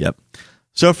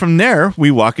 So from there, we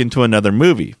walk into another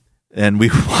movie, and we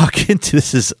walk into,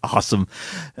 this is awesome.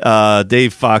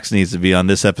 Dave Fox needs to be on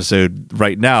this episode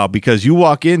right now, because you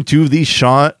walk into the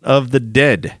Shaun of the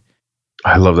Dead.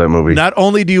 I love that movie. Not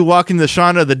only do you walk into the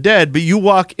Shaun of the Dead, but you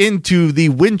walk into the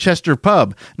Winchester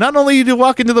pub. Not only do you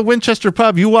walk into the Winchester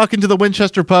pub, you walk into the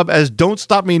Winchester pub as Don't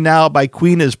Stop Me Now by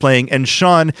Queen is playing, and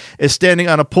Shaun is standing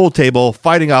on a pool table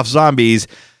fighting off zombies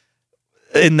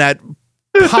in that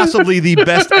possibly the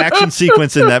best action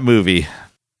sequence in that movie.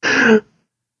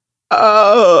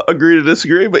 Agree to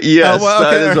disagree, but yes,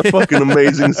 that is a fucking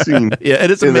amazing scene. Yeah,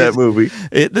 it is in amazing. That movie.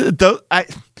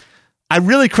 I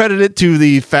really credit it to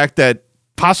the fact that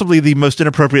possibly the most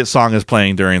inappropriate song is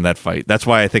playing during that fight. That's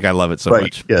why I think I love it so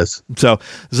much. Yes. So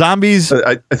zombies.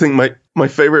 I think my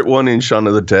favorite one in Shaun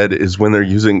of the Dead is when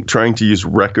they're trying to use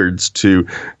records to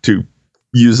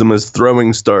use them as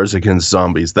throwing stars against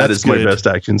zombies. That is my best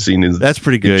action scene. That's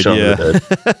pretty good.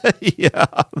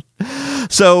 Yeah.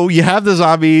 So you have the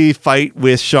zombie fight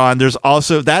with Shaun. There's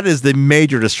also, that is the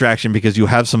major distraction, because you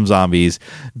have some zombies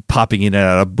popping in and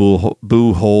out of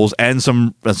boo holes and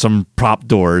some prop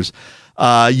doors.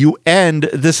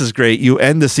 This is great. You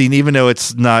end the scene, even though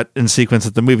it's not in sequence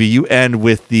at the movie, you end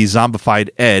with the zombified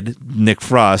Ed, Nick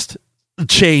Frost,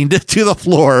 chained to the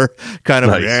floor, kind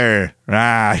of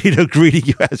greeting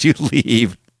you as you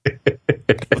leave.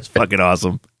 It was fucking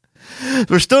awesome.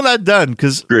 We're still not done,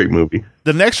 because great movie.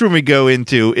 The next room we go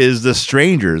into is The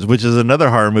Strangers, which is another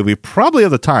horror movie, probably of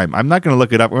the time. I'm not going to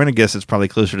look it up. We're going to guess it's probably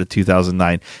closer to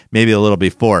 2009, maybe a little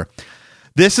before.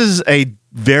 This is a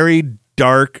very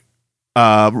dark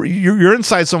you're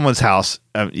inside someone's house.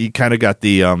 You kind of got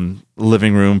the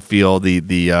living room feel.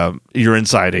 You're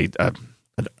inside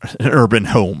an urban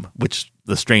home, which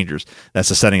the strangers. That's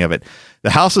the setting of it. The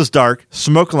house is dark.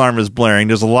 Smoke alarm is blaring.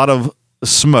 There's a lot of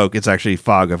smoke. It's actually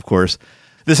fog, of course.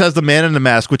 This has the man in the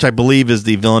mask, which I believe is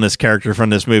the villainous character from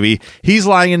this movie. He's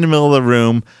lying in the middle of the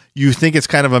room. You think it's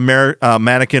kind of a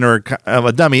mannequin or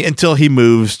a dummy until he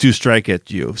moves to strike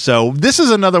at you. So this is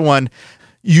another one.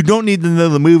 You don't need to know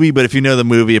the movie, but if you know the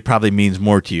movie, it probably means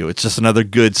more to you. It's just another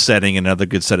good setting, another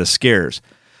good set of scares.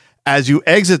 As you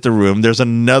exit the room, there's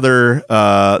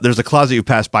a closet you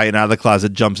pass by, and out of the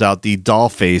closet jumps out the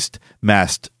doll-faced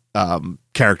masked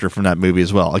character from that movie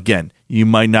as well. Again, you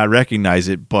might not recognize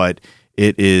it, but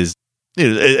it's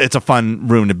a fun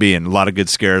room to be in. A lot of good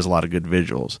scares, a lot of good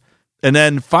visuals. And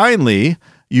then finally,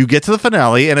 you get to the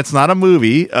finale, and it's not a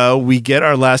movie. We get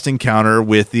our last encounter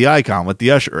with the icon, with the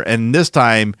usher. And this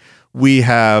time, we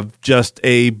have just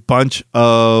a bunch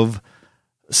of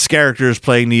characters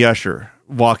playing the usher,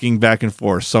 walking back and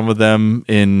forth. Some of them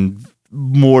in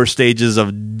more stages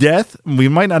of death. We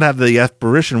might not have the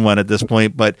apparition one at this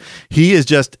point, but he is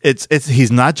just,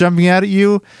 he's not jumping out at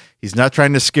you. He's not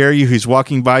trying to scare you. He's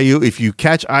walking by you. If you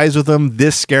catch eyes with him,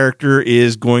 this character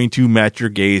is going to match your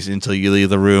gaze until you leave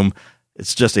the room.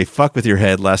 It's just a fuck with your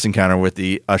head last encounter with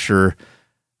the usher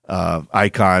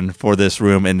icon for this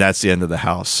room, and that's the end of the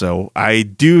house. So I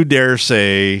do dare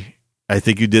say I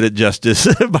think you did it justice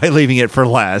by leaving it for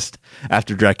last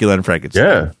after Dracula and Frankenstein.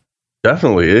 Yeah,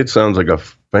 definitely. It sounds like a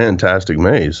fantastic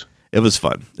maze. It was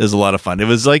fun. It was a lot of fun. It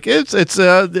was like it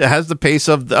has the pace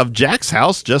of Jack's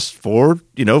house just for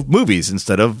movies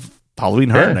instead of Halloween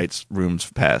Horror Nights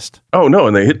rooms past. Oh no,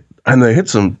 and they hit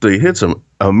some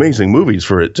amazing movies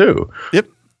for it too. Yep.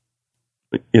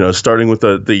 Starting with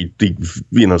the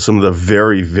some of the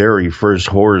very, very first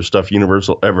horror stuff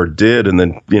Universal ever did, and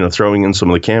then throwing in some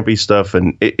of the campy stuff,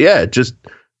 and it just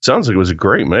sounds like it was a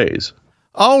great maze.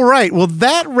 All right. Well,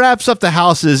 that wraps up the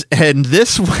houses, and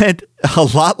this went a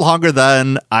lot longer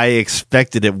than I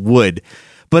expected it would,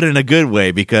 but in a good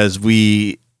way, because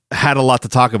we had a lot to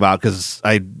talk about, because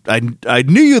I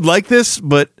knew you'd like this,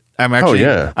 but I'm actually,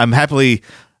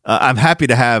 I'm happy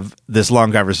to have this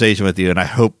long conversation with you, and I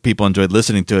hope people enjoyed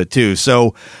listening to it too.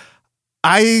 So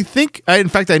I think, in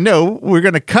fact, I know we're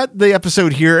going to cut the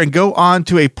episode here and go on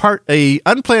to a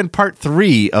unplanned part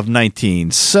 3 of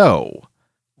 19. So,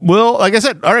 well, like I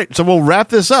said, all right, so we'll wrap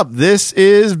this up. This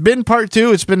has been part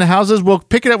 2. It's been the houses. We'll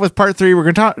pick it up with part 3. We're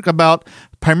going to talk about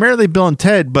primarily Bill and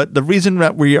Ted, but the reason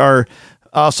that we are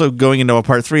also going into a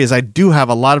part 3 is I do have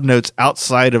a lot of notes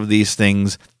outside of these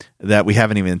things that we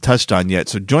haven't even touched on yet.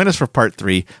 So join us for part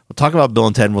 3. We'll talk about Bill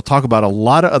and Ted, and we'll talk about a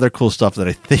lot of other cool stuff that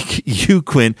I think you,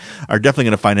 Quint, are definitely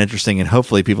going to find interesting, and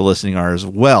hopefully people listening are as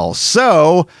well.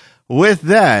 So with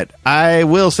that, I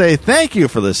will say thank you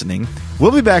for listening.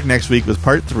 We'll be back next week with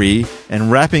part 3 and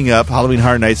wrapping up Halloween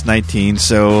Horror Nights 19.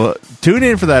 So tune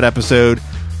in for that episode.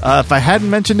 If I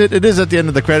hadn't mentioned it, it is at the end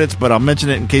of the credits, but I'll mention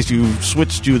it in case you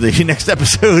switch to the next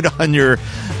episode on your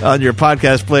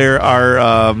podcast player.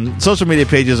 Our social media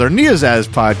pages are NEOZAZ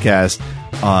Podcast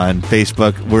on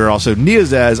Facebook. We're also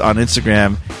NEOZAZ on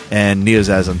Instagram and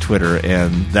NEOZAZ on Twitter,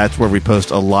 and that's where we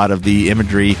post a lot of the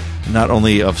imagery, not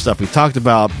only of stuff we talked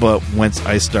about, but once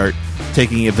I start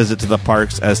taking a visit to the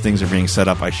parks as things are being set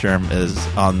up, I share them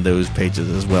on those pages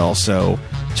as well. So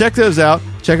check those out.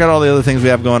 Check out all the other things we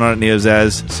have going on at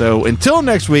NEOZAZ. So until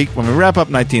next week, when we wrap up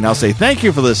 19, I'll say thank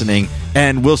you for listening,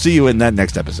 and we'll see you in that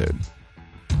next episode.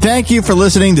 Thank you for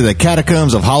listening to the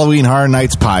Catacombs of Halloween Horror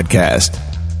Nights podcast.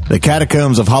 The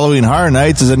Catacombs of Halloween Horror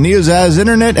Nights is a NEOZAZ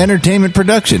internet entertainment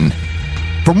production.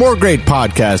 For more great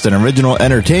podcasts and original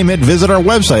entertainment, visit our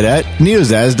website at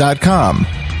neozaz.com.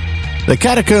 The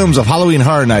Catacombs of Halloween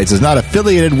Horror Nights is not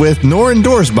affiliated with nor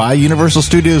endorsed by Universal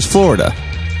Studios Florida.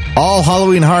 All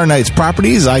Halloween Horror Nights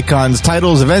properties, icons,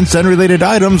 titles, events, and related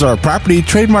items are property,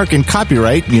 trademark, and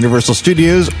copyright Universal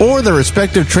Studios or their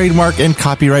respective trademark and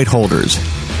copyright holders.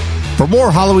 For more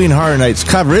Halloween Horror Nights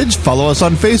coverage, follow us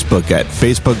on Facebook at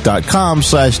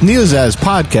facebook.com/NeoZaz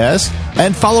Podcast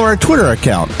and follow our Twitter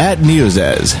account at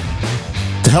NeoZaz.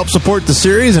 To help support the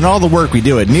series and all the work we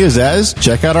do at NeoZaz,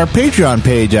 check out our Patreon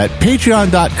page at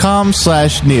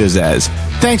patreon.com/NeoZaz.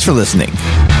 Thanks for listening.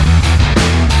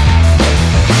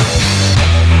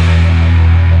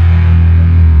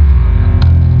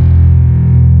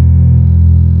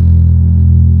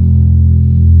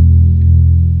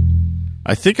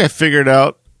 I think I figured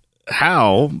out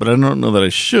how, but I don't know that I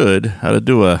should, how to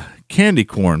do a candy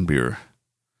corn beer.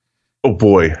 Oh,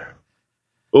 boy.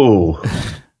 Oh,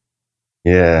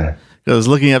 yeah. I was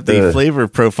looking up the flavor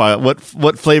profile.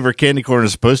 What flavor candy corn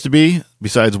is supposed to be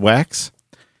besides wax?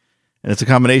 And it's a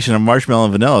combination of marshmallow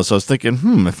and vanilla. So I was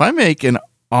thinking, if I make an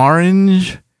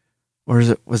orange, or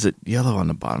was it yellow on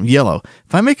the bottom? Yellow.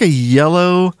 If I make a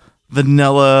yellow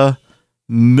vanilla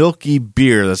milky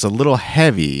beer that's a little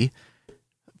heavy,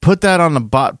 put that on the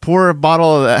pour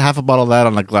half a bottle of that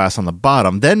on the glass on the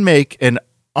bottom, then make an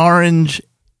orange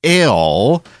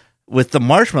ale with the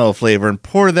marshmallow flavor and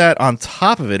pour that on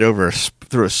top of it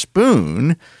through a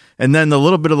spoon, and then the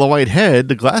little bit of the white head,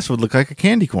 the glass would look like a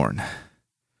candy corn.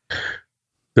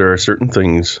 There are certain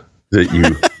things that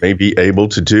you may be able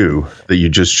to do that you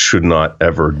just should not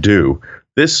ever do.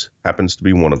 This happens to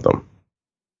be one of them.